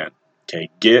well spent. Okay,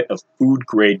 get a food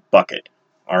grade bucket,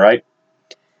 all right?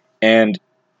 And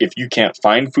if you can't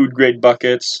find food grade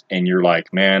buckets and you're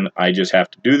like, man, I just have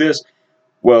to do this,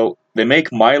 well, they make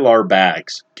Mylar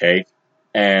bags, okay?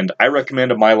 And I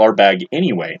recommend a Mylar bag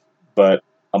anyway, but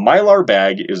a Mylar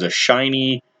bag is a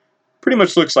shiny, pretty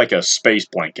much looks like a space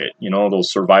blanket, those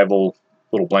survival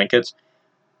little blankets.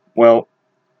 Well,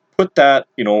 put that,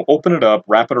 open it up,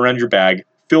 wrap it around your bag,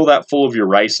 fill that full of your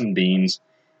rice and beans,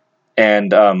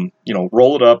 and,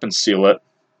 roll it up and seal it.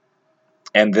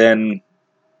 And then,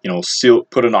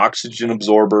 put an oxygen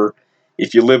absorber.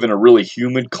 If you live in a really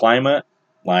humid climate,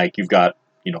 like you've got,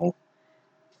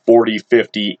 40,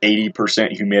 50,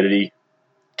 80% humidity,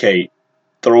 okay,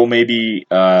 throw maybe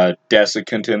a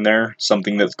desiccant in there,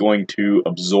 something that's going to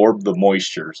absorb the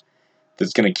moistures,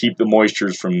 that's going to keep the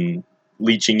moistures from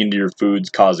leaching into your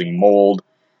foods, causing mold,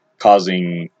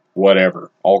 causing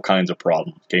whatever, all kinds of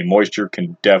problems. Okay, moisture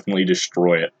can definitely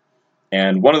destroy it.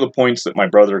 And one of the points that my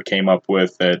brother came up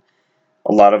with that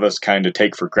a lot of us kind of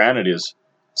take for granted is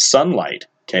sunlight,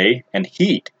 okay, and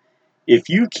heat. If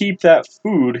you keep that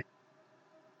food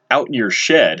out in your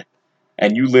shed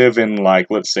and you live in, like,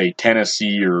 let's say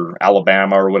Tennessee or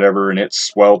Alabama or whatever, and it's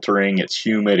sweltering, it's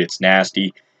humid, it's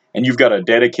nasty, and you've got a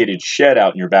dedicated shed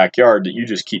out in your backyard that you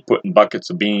just keep putting buckets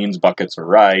of beans, buckets of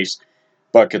rice,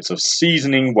 buckets of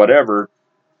seasoning, whatever,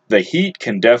 the heat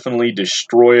can definitely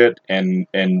destroy it and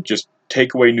just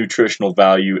take away nutritional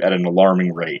value at an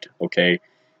alarming rate, okay?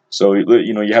 So,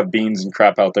 you have beans and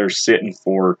crap out there sitting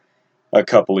for a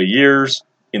couple of years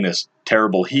in this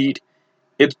terrible heat.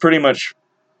 It's pretty much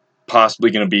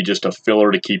possibly going to be just a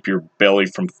filler to keep your belly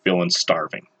from feeling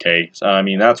starving, okay? So, I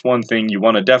mean, that's one thing. You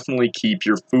want to definitely keep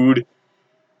your food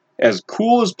as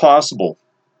cool as possible.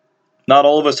 Not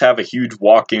all of us have a huge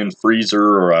walk-in freezer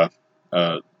or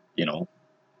a you know,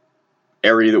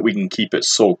 area that we can keep it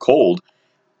so cold.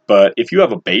 But if you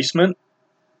have a basement,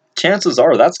 chances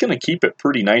are that's going to keep it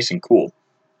pretty nice and cool.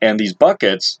 And these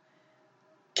buckets,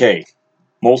 okay,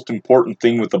 most important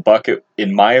thing with the bucket,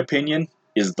 in my opinion,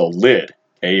 is the lid.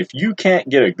 Okay, if you can't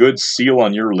get a good seal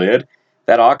on your lid,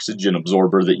 that oxygen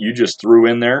absorber that you just threw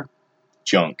in there,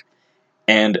 junk.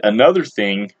 And another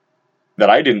thing that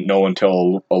I didn't know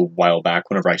until a while back,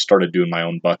 whenever I started doing my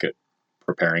own bucket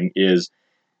preparing, is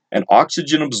an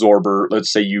oxygen absorber.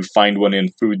 Let's say you find one in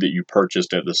food that you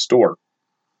purchased at the store.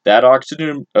 That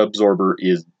oxygen absorber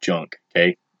is junk,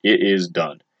 okay? It is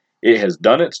done. It has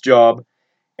done its job,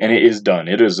 and it is done.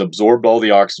 It has absorbed all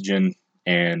the oxygen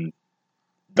and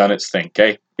done its thing,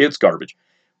 okay? It's garbage.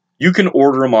 You can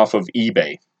order them off of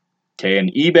eBay, okay?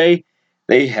 And eBay,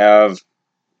 they have,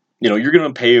 you're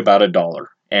going to pay about $1.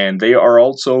 And they are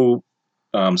also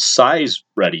size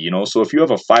ready, So if you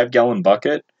have a 5-gallon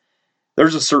bucket,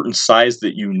 there's a certain size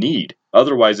that you need.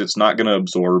 Otherwise, it's not going to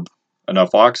absorb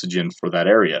enough oxygen for that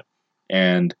area.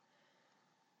 And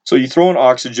so you throw an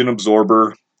oxygen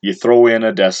absorber, you throw in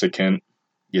a desiccant,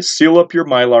 you seal up your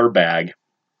Mylar bag,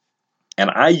 and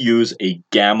I use a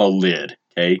Gamma lid,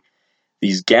 okay?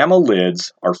 These Gamma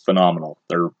lids are phenomenal.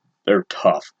 They're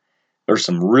tough. There's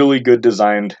some really good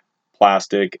designed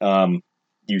plastic.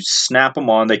 You snap them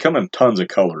on. They come in tons of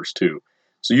colors too.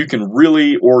 So you can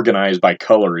really organize by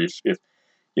color if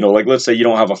like let's say you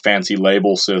don't have a fancy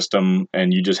label system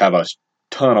and you just have a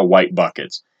ton of white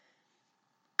buckets.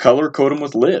 Color code them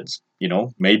with lids.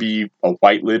 Maybe a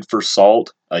white lid for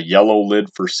salt, a yellow lid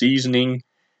for seasoning,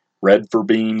 red for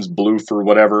beans, blue for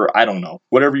whatever. I don't know.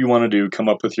 Whatever you want to do, come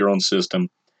up with your own system.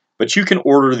 But you can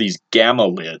order these Gamma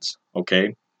lids,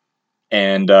 okay?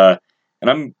 And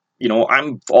I'm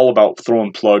all about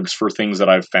throwing plugs for things that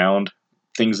I've found,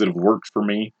 things that have worked for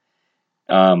me.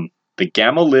 The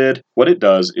Gamma lid, what it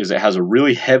does is it has a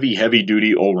really heavy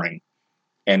duty O-ring.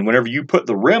 And whenever you put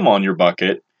the rim on your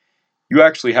bucket, you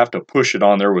actually have to push it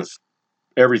on there with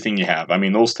everything you have. I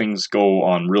mean, those things go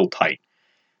on real tight.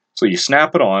 So you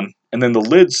snap it on, and then the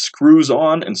lid screws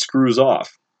on and screws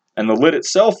off. And the lid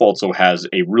itself also has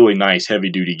a really nice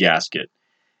heavy-duty gasket.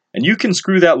 And you can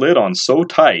screw that lid on so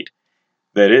tight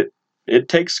that it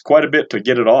takes quite a bit to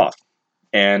get it off.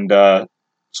 And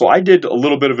so I did a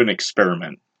little bit of an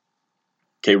experiment.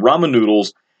 Okay, ramen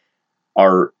noodles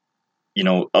are,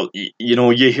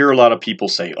 you hear a lot of people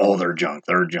say, "Oh, they're junk,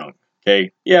 they're junk."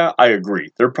 Okay, yeah, I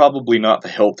agree. They're probably not the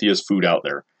healthiest food out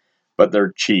there, but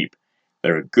they're cheap.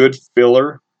 They're a good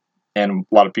filler, and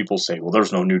a lot of people say, "Well,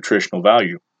 there's no nutritional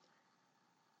value."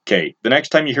 Okay, the next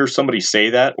time you hear somebody say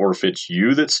that, or if it's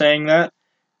you that's saying that,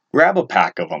 grab a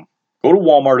pack of them. Go to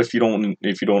Walmart if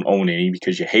you don't own any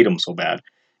because you hate them so bad.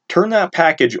 Turn that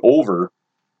package over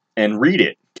and read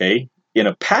it. Okay, in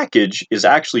a package is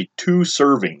actually 2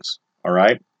 servings. All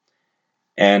right,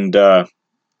 and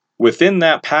within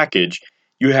that package,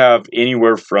 you have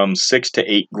anywhere from 6 to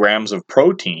 8 grams of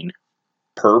protein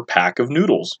per pack of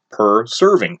noodles per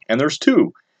serving, and there's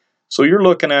 2. So you're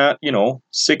looking at,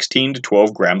 16 to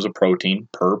 12 grams of protein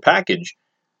per package.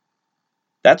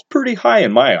 That's pretty high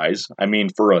in my eyes. I mean,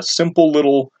 for a simple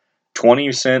little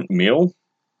 20-cent meal,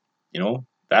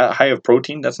 that high of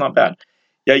protein, that's not bad.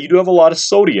 Yeah, you do have a lot of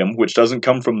sodium, which doesn't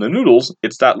come from the noodles.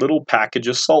 It's that little package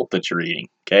of salt that you're eating,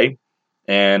 okay?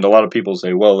 And a lot of people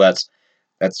say, well, that's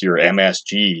your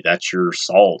MSG, that's your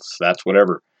salts, that's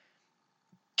whatever.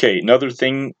 Okay, another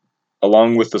thing,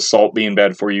 along with the salt being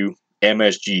bad for you,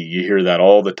 MSG, you hear that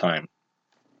all the time.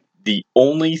 The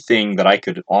only thing that I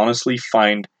could honestly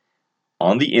find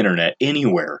on the internet,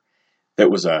 anywhere,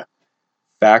 that was a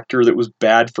factor that was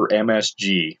bad for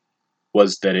MSG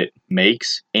was that it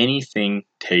makes anything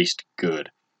taste good.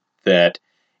 That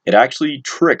It actually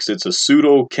tricks, it's a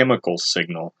pseudo-chemical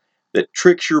signal that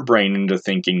tricks your brain into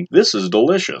thinking, this is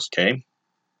delicious, okay?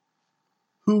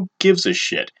 Who gives a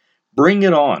shit? Bring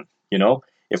it on, you know?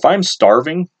 If I'm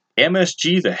starving,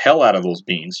 MSG the hell out of those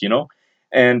beans, you know?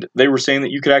 And they were saying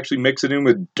that you could actually mix it in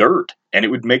with dirt, and it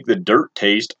would make the dirt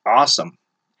taste awesome.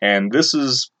 And this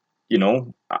is, you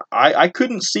know, I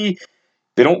couldn't see,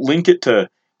 they don't link it to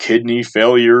kidney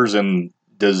failures and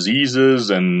diseases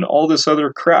and all this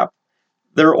other crap.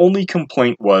 Their only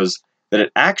complaint was that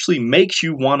it actually makes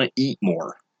you want to eat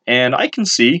more. And I can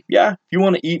see, yeah, if you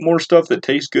want to eat more stuff that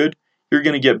tastes good, you're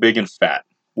going to get big and fat.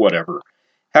 Whatever.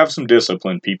 Have some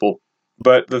discipline, people.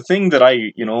 But the thing that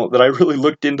that I really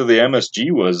looked into the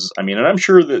MSG was, I mean, and I'm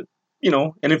sure that,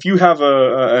 and if you have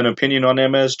an opinion on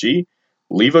MSG,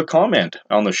 leave a comment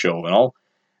on the show, and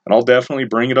I'll definitely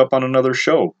bring it up on another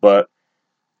show. But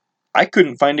I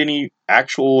couldn't find any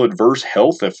actual adverse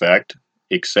health effect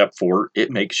except for it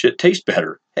makes shit taste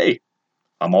better. Hey,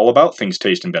 I'm all about things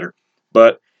tasting better.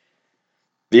 But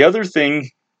the other thing,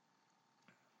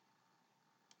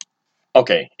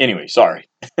 okay, anyway, sorry.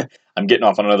 I'm getting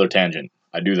off on another tangent.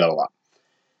 I do that a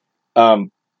lot.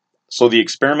 So the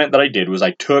experiment that I did was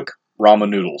I took ramen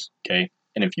noodles, okay?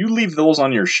 And if you leave those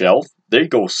on your shelf, they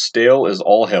go stale as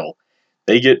all hell.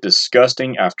 They get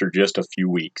disgusting after just a few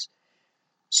weeks.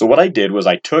 So what I did was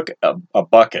I took a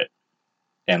bucket,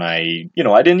 and I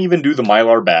didn't even do the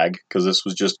Mylar bag because this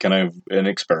was just kind of an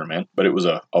experiment, but it was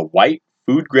a white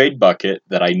food grade bucket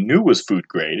that I knew was food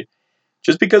grade.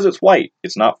 Just because it's white,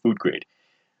 it's not food grade.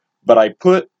 But I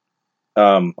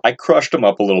crushed them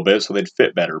up a little bit so they'd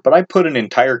fit better. But I put an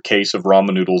entire case of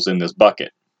ramen noodles in this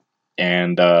bucket,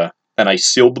 and I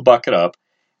sealed the bucket up,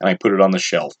 and I put it on the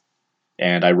shelf,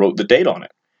 and I wrote the date on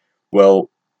it. Well,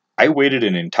 I waited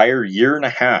an entire year and a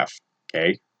half,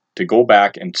 okay, to go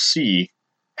back and see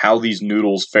how these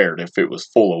noodles fared, if it was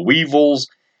full of weevils,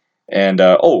 and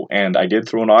and I did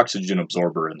throw an oxygen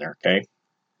absorber in there, okay?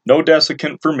 No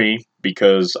desiccant for me,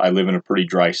 because I live in a pretty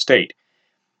dry state.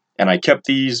 And I kept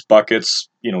these buckets,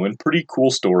 in pretty cool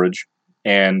storage,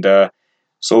 and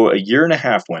so a year and a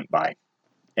half went by,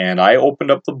 and I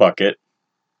opened up the bucket,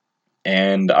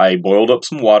 and I boiled up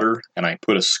some water, and I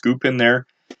put a scoop in there,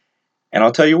 and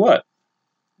I'll tell you what,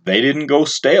 they didn't go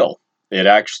stale.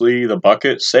 The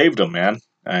bucket saved them, man.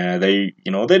 They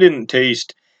didn't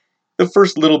taste. The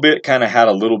first little bit kind of had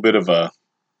a little bit of a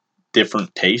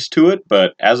different taste to it,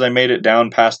 but as I made it down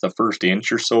past the first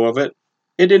inch or so of it,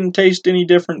 it didn't taste any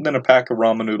different than a pack of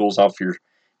ramen noodles off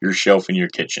your shelf in your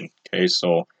kitchen. Okay,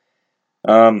 so,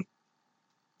 um,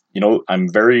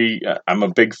 I'm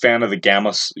a big fan of the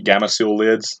Gamma Seal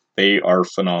lids. They are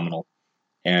phenomenal,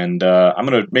 and I'm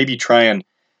gonna maybe try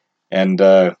and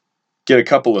get a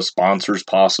couple of sponsors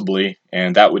possibly,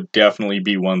 and that would definitely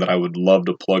be one that I would love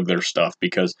to plug their stuff,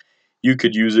 because you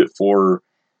could use it for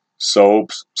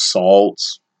soaps,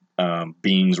 salts,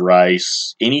 beans,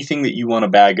 rice, anything that you want to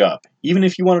bag up. Even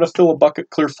if you wanted to fill a bucket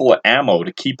clear full of ammo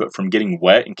to keep it from getting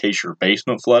wet in case your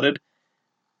basement flooded,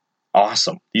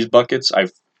 awesome. These buckets,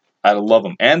 I love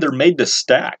them, and they're made to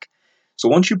stack. So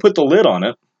once you put the lid on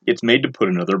it, it's made to put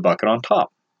another bucket on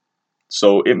top.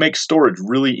 So it makes storage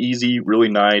really easy, really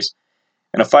nice.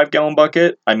 And a 5-gallon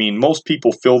bucket, I mean, most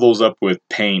people fill those up with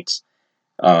paints,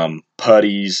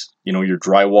 putties, your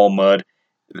drywall mud.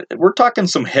 We're talking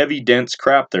some heavy, dense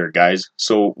crap there, guys.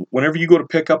 So whenever you go to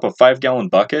pick up a 5-gallon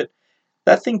bucket,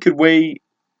 that thing could weigh,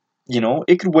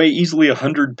 it could weigh easily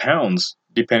 100 pounds,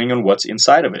 depending on what's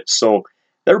inside of it. So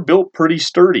they're built pretty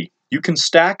sturdy. You can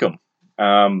stack them.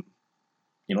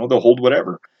 They'll hold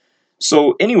whatever.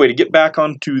 So anyway, to get back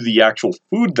onto the actual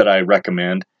food that I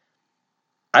recommend,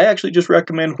 I actually just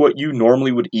recommend what you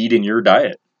normally would eat in your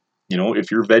diet.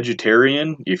 If you're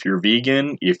vegetarian, if you're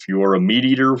vegan, if you're a meat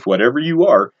eater, whatever you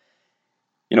are,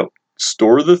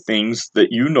 store the things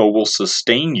that you know will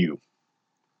sustain you.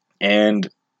 And,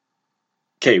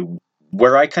 okay,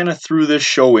 where I kind of threw this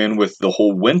show in with the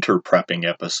whole winter prepping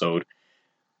episode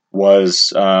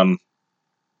was,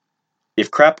 if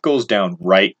crap goes down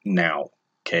right now,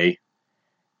 okay,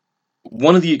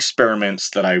 one of the experiments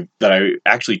that I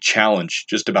actually challenged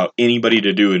just about anybody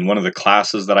to do in one of the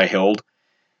classes that I held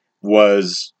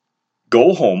was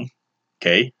go home,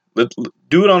 okay,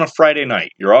 do it on a Friday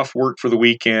night. You're off work for the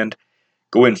weekend.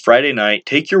 Go in Friday night,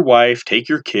 take your wife, take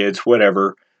your kids,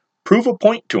 whatever, prove a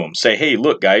point to them. Say, hey,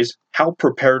 look, guys, how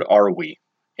prepared are we?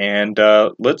 And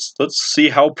let's see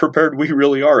how prepared we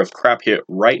really are if crap hit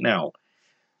right now.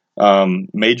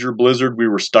 Major blizzard, we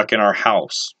were stuck in our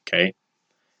house, okay?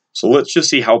 So let's just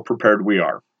see how prepared we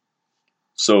are.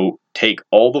 So take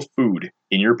all the food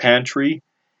in your pantry,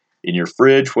 in your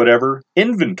fridge, whatever.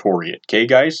 Inventory it, okay,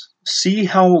 guys? See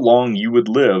how long you would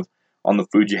live on the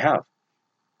food you have.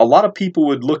 A lot of people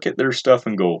would look at their stuff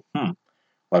and go, well,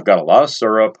 I've got a lot of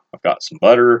syrup, I've got some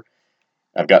butter,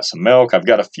 I've got some milk, I've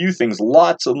got a few things,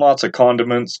 lots and lots of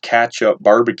condiments, ketchup,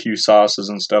 barbecue sauces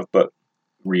and stuff, but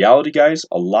reality, guys,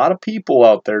 a lot of people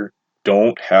out there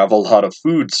don't have a lot of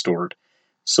food stored.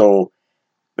 So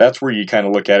that's where you kind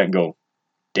of look at it and go,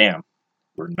 damn,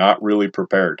 we're not really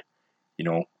prepared. You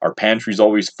know, our pantry's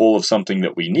always full of something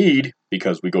that we need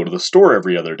because we go to the store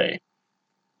every other day.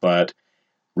 But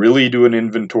really do an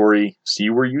inventory, see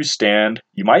where you stand.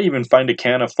 You might even find a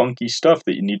can of funky stuff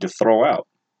that you need to throw out.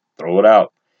 Throw it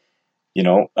out. You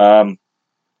know,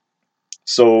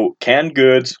 so canned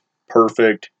goods,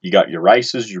 perfect. You got your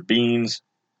rices, your beans,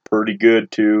 pretty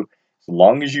good too. As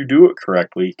long as you do it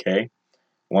correctly, okay?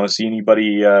 Want to see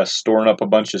anybody storing up a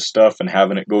bunch of stuff and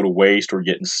having it go to waste or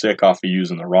getting sick off of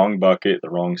using the wrong bucket, the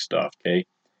wrong stuff, okay?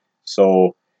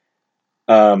 So,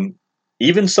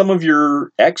 even some of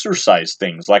your exercise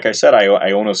things, like I said,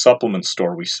 I own a supplement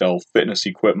store. We sell fitness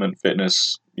equipment,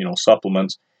 fitness,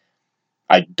 supplements.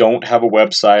 I don't have a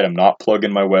website. I'm not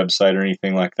plugging my website or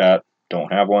anything like that.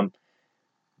 Don't have one.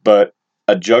 But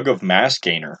a jug of mass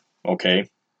gainer, okay?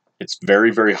 It's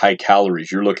very, very high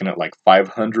calories. You're looking at like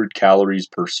 500 calories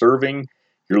per serving.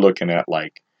 You're looking at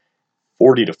like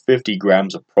 40 to 50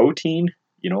 grams of protein.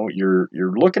 You're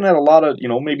looking at a lot of,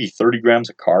 maybe 30 grams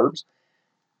of carbs.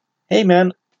 Hey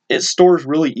man, it stores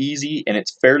really easy and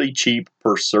it's fairly cheap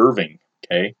per serving,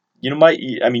 okay?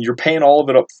 You're paying all of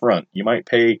it up front. You might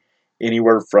pay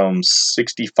anywhere from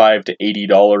 $65 to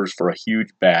 $80 for a huge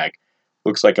bag.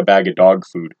 Looks like a bag of dog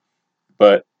food.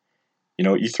 But,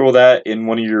 you throw that in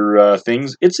one of your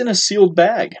things, it's in a sealed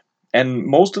bag. And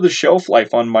most of the shelf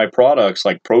life on my products,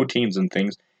 like proteins and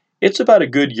things, it's about a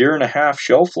good 1.5 year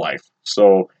shelf life.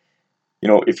 So,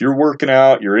 if you're working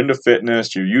out, you're into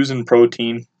fitness, you're using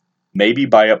protein, maybe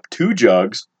buy up 2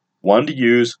 jugs, one to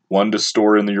use, one to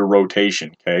store in your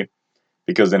rotation, okay?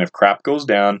 Because then if crap goes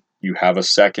down, you have a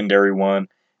secondary one.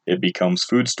 It becomes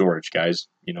food storage, guys.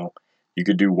 You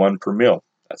could do 1 per meal.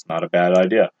 That's not a bad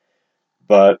idea.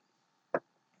 But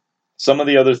some of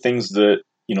the other things that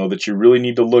you really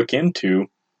need to look into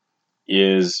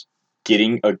is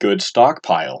getting a good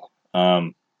stockpile.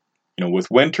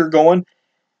 With winter going,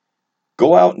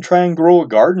 go out and try and grow a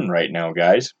garden right now,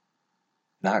 guys.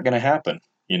 Not going to happen.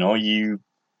 You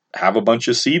have a bunch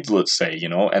of seeds, let's say,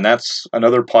 and that's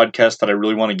another podcast that I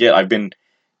really want to get. I've been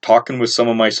talking with some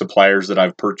of my suppliers that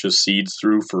I've purchased seeds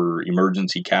through for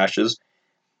emergency caches,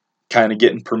 kind of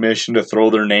getting permission to throw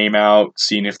their name out,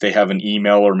 seeing if they have an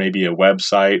email or maybe a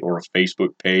website or a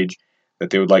Facebook page that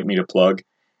they would like me to plug.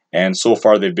 And so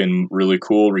far they've been really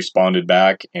cool, responded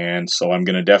back, and so I'm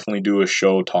going to definitely do a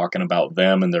show talking about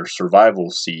them and their survival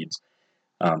seeds.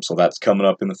 So that's coming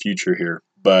up in the future here.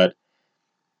 But,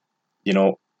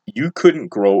 you couldn't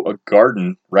grow a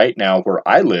garden right now where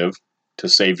I live to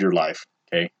save your life,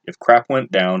 okay? If crap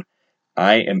went down,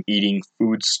 I am eating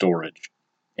food storage.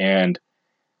 And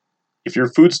if your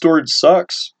food storage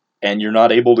sucks and you're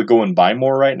not able to go and buy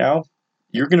more right now,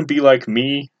 you're going to be like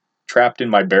me, trapped in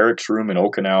my barracks room in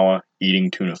Okinawa eating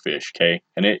tuna fish, okay?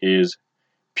 And it is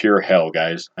pure hell,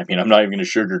 guys. I'm not even going to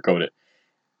sugarcoat it.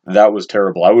 That was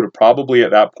terrible. I would have probably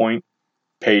at that point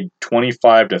paid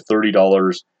 $25 to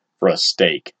 $30 for a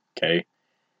steak, okay?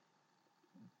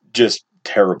 Just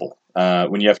terrible.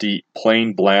 When you have to eat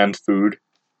plain, bland food,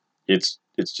 it's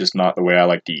just not the way I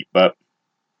like to eat. But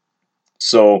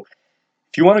so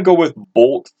if you want to go with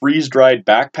bulk freeze-dried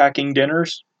backpacking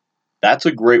dinners, that's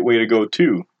a great way to go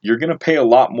too. You're going to pay a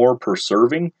lot more per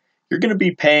serving. You're going to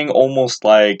be paying almost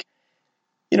like,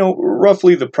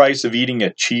 roughly the price of eating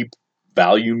a cheap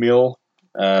value meal,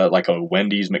 like a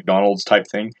Wendy's, McDonald's type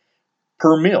thing,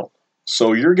 per meal.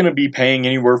 So you're going to be paying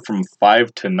anywhere from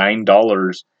 $5 to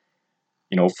 $9,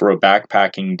 for a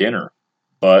backpacking dinner.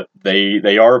 But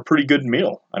they are a pretty good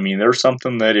meal. They're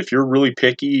something that if you're really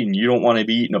picky and you don't want to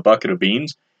be eating a bucket of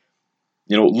beans,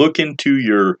 look into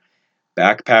your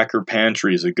backpacker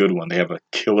pantry is a good one. They have a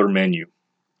killer menu.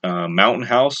 Mountain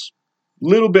House, a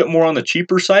little bit more on the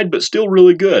cheaper side, but still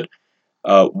really good.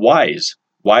 Wise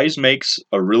makes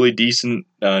a really decent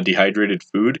dehydrated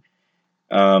food.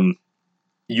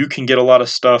 You can get a lot of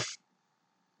stuff.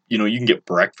 You can get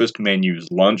breakfast menus,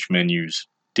 lunch menus,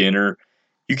 dinner.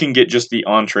 You can get just the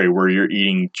entree where you're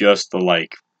eating just the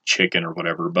chicken or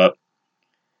whatever. But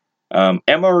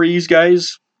MREs,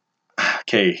 guys,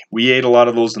 okay, we ate a lot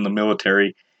of those in the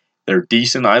military. They're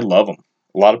decent. I love them.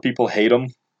 A lot of people hate them,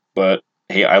 but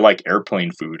hey, I like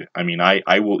airplane food.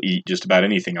 I will eat just about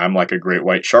anything. I'm like a great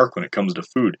white shark when it comes to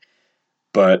food.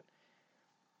 But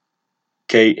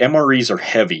Okay, MREs are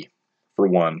heavy, for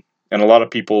one. And a lot of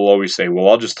people always say, well,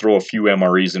 I'll just throw a few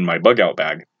MREs in my bug out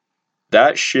bag.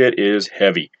 That shit is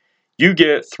heavy. You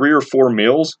get 3 or 4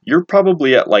 meals, you're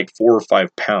probably at like 4 or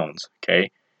 5 pounds, okay?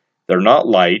 They're not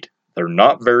light, they're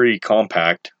not very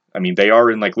compact. I mean, they are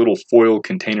in like little foil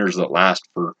containers that last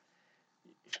for...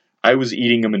 I was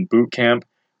eating them in boot camp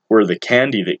where the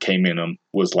candy that came in them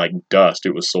was like dust.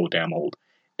 It was so damn old.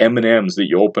 M&Ms that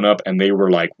you open up and they were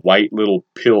like white little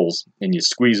pills and you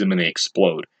squeeze them and they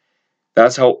explode.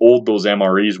 That's how old those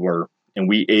MREs were, and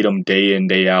we ate them day in,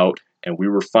 day out, and we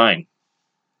were fine.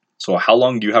 So how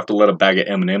long do you have to let a bag of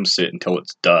M&Ms sit until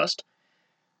it's dust?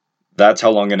 That's how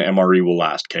long an MRE will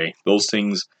last, okay? Those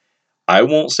things, I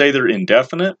won't say they're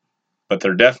indefinite, but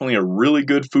they're definitely a really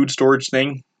good food storage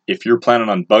thing. If you're planning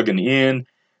on bugging in,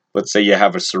 let's say you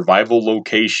have a survival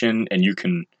location and you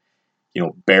can,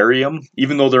 bury them,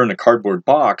 even though they're in a cardboard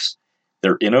box,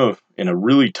 they're in a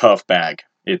really tough bag.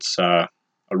 It's a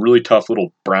really tough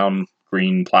little brown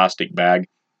green plastic bag,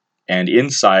 and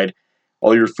inside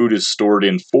all your food is stored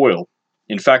in foil.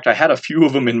 In fact, I had a few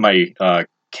of them in my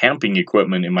camping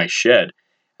equipment in my shed,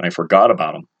 and I forgot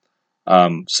about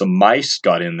them. Some mice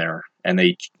got in there, and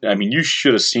you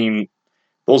should have seen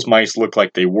those mice look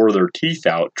like they wore their teeth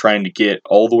out trying to get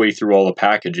all the way through all the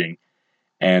packaging.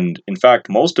 And in fact,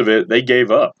 most of it, they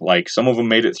gave up. Like some of them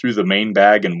made it through the main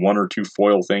bag and 1 or 2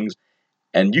 foil things.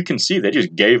 And you can see they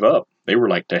just gave up. They were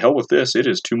like, to hell with this. It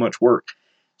is too much work.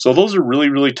 So those are really,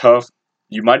 really tough.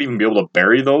 You might even be able to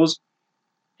bury those.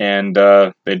 And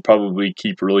they'd probably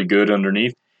keep really good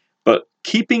underneath. But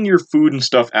keeping your food and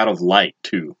stuff out of light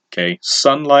too. Okay.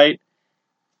 Sunlight,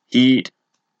 heat,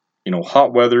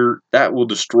 hot weather, that will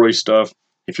destroy stuff.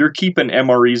 If you're keeping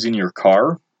MREs in your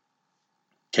car,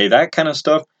 okay, that kind of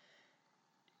stuff,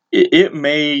 it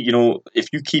may, if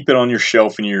you keep it on your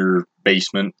shelf in your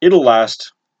basement, it'll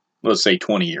last, let's say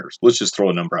 20 years. Let's just throw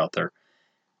a number out there.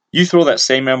 You throw that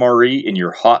same MRE in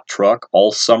your hot truck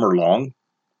all summer long,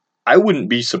 I wouldn't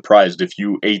be surprised if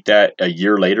you ate that a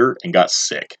year later and got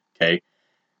sick, okay?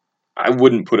 I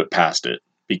wouldn't put it past it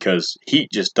because heat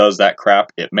just does that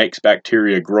crap. It makes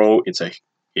bacteria grow.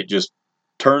 It just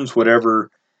turns whatever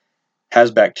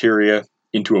has bacteria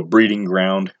into a breeding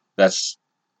ground.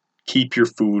 Keep your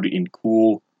food in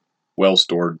cool,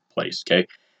 well-stored place, okay?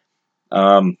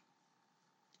 Kind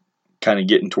of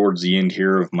getting towards the end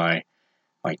here of my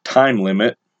time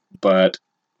limit, but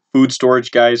food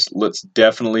storage, guys, let's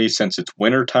definitely, since it's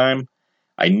winter time,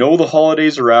 I know the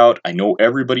holidays are out, I know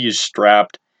everybody is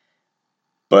strapped,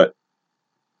 but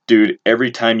dude,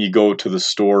 every time you go to the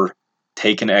store,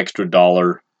 take an extra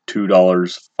dollar, $2,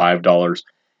 $5.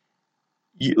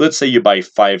 Let's say you buy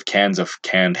 5 cans of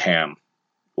canned ham,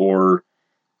 or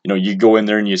you go in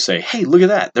there and you say, "Hey, look at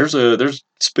that! There's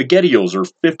SpaghettiOs or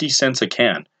 50 cents a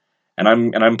can." And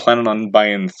I'm planning on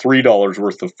buying $3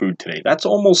 worth of food today. That's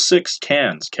almost 6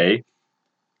 cans, okay?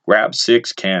 Grab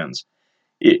 6 cans.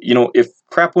 If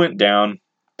crap went down,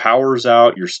 power's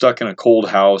out, you're stuck in a cold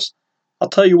house, I'll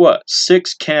tell you what,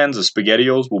 6 cans of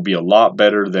SpaghettiOs will be a lot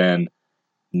better than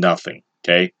nothing,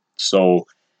 okay? So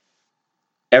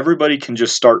everybody can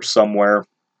just start somewhere.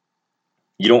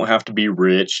 You don't have to be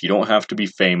rich. You don't have to be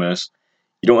famous.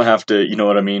 You don't have to, you know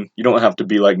what I mean? You don't have to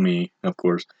be like me, of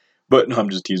course. But no, I'm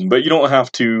just teasing. But you don't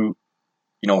have to,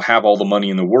 have all the money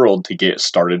in the world to get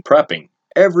started prepping.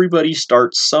 Everybody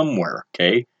starts somewhere,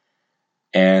 okay?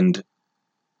 And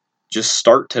just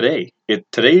start today.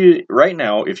 Today, right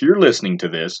now, if you're listening to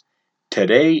this,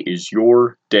 today is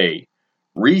your day.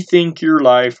 Rethink your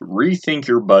life, rethink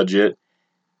your budget.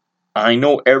 I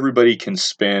know everybody can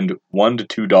spend $1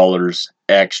 to $2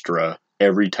 extra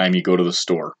every time you go to the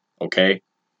store, okay?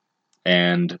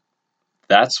 And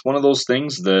that's one of those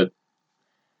things that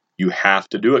you have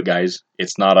to do it, guys.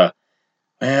 It's not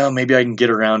well, maybe I can get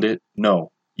around it.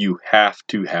 No, you have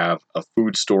to have a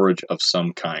food storage of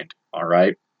some kind, all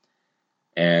right?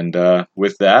 And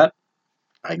with that,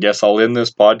 I guess I'll end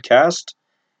this podcast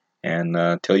and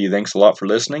tell you thanks a lot for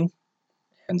listening.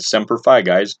 And Semper Fi,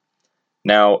 guys.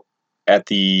 Now, at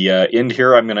the end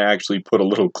here, I'm going to actually put a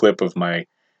little clip of my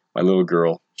little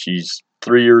girl. She's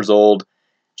 3 years old.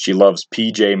 She loves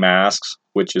PJ Masks,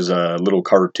 which is a little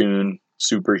cartoon,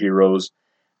 superheroes.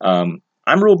 I'm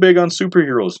real big on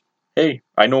superheroes. Hey,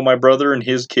 I know my brother and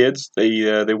his kids,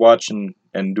 they watch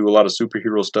and do a lot of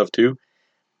superhero stuff too.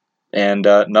 And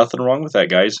nothing wrong with that,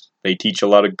 guys. They teach a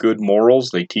lot of good morals.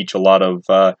 They teach a lot of,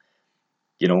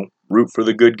 root for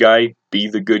the good guy, be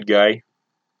the good guy.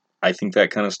 I think that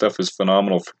kind of stuff is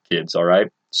phenomenal for kids, all right?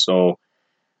 So,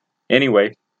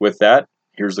 anyway, with that,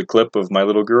 here's the clip of my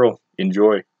little girl.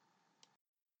 Enjoy.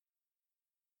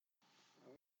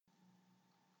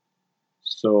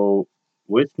 So,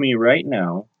 with me right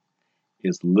now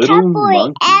is Little Catboy,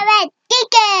 Monkey. Owlet,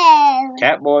 Gecko.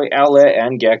 Catboy, Owlet,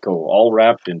 and Gecko all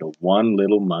wrapped into one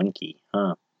little monkey,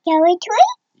 huh? Skeleton?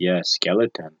 Yeah,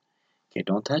 skeleton. Okay,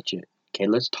 don't touch it. Okay,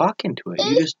 let's talk into it.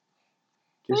 You just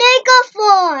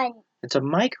Megaphone. it's a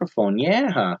microphone,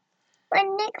 yeah.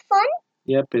 One microphone?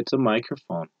 Yep, it's a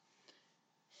microphone.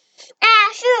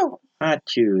 Shoe.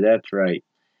 Achoo, that's right.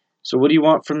 So what do you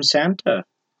want from Santa?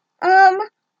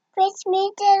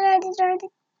 Christmas dinner,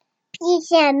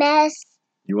 PJMS.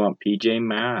 You want PJ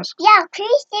Masks. Yeah,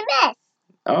 Christmas.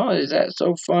 Oh, is that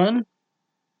so fun?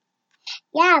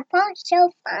 Yeah, it's so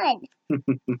fun.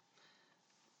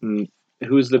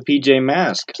 Who's the PJ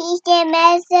Mask?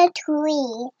 PJMS the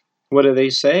tree. What do they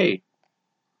say?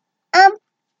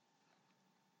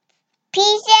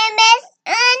 PJMS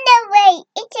on the way.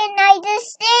 It's a night to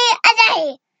stay a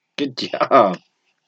day. Good job.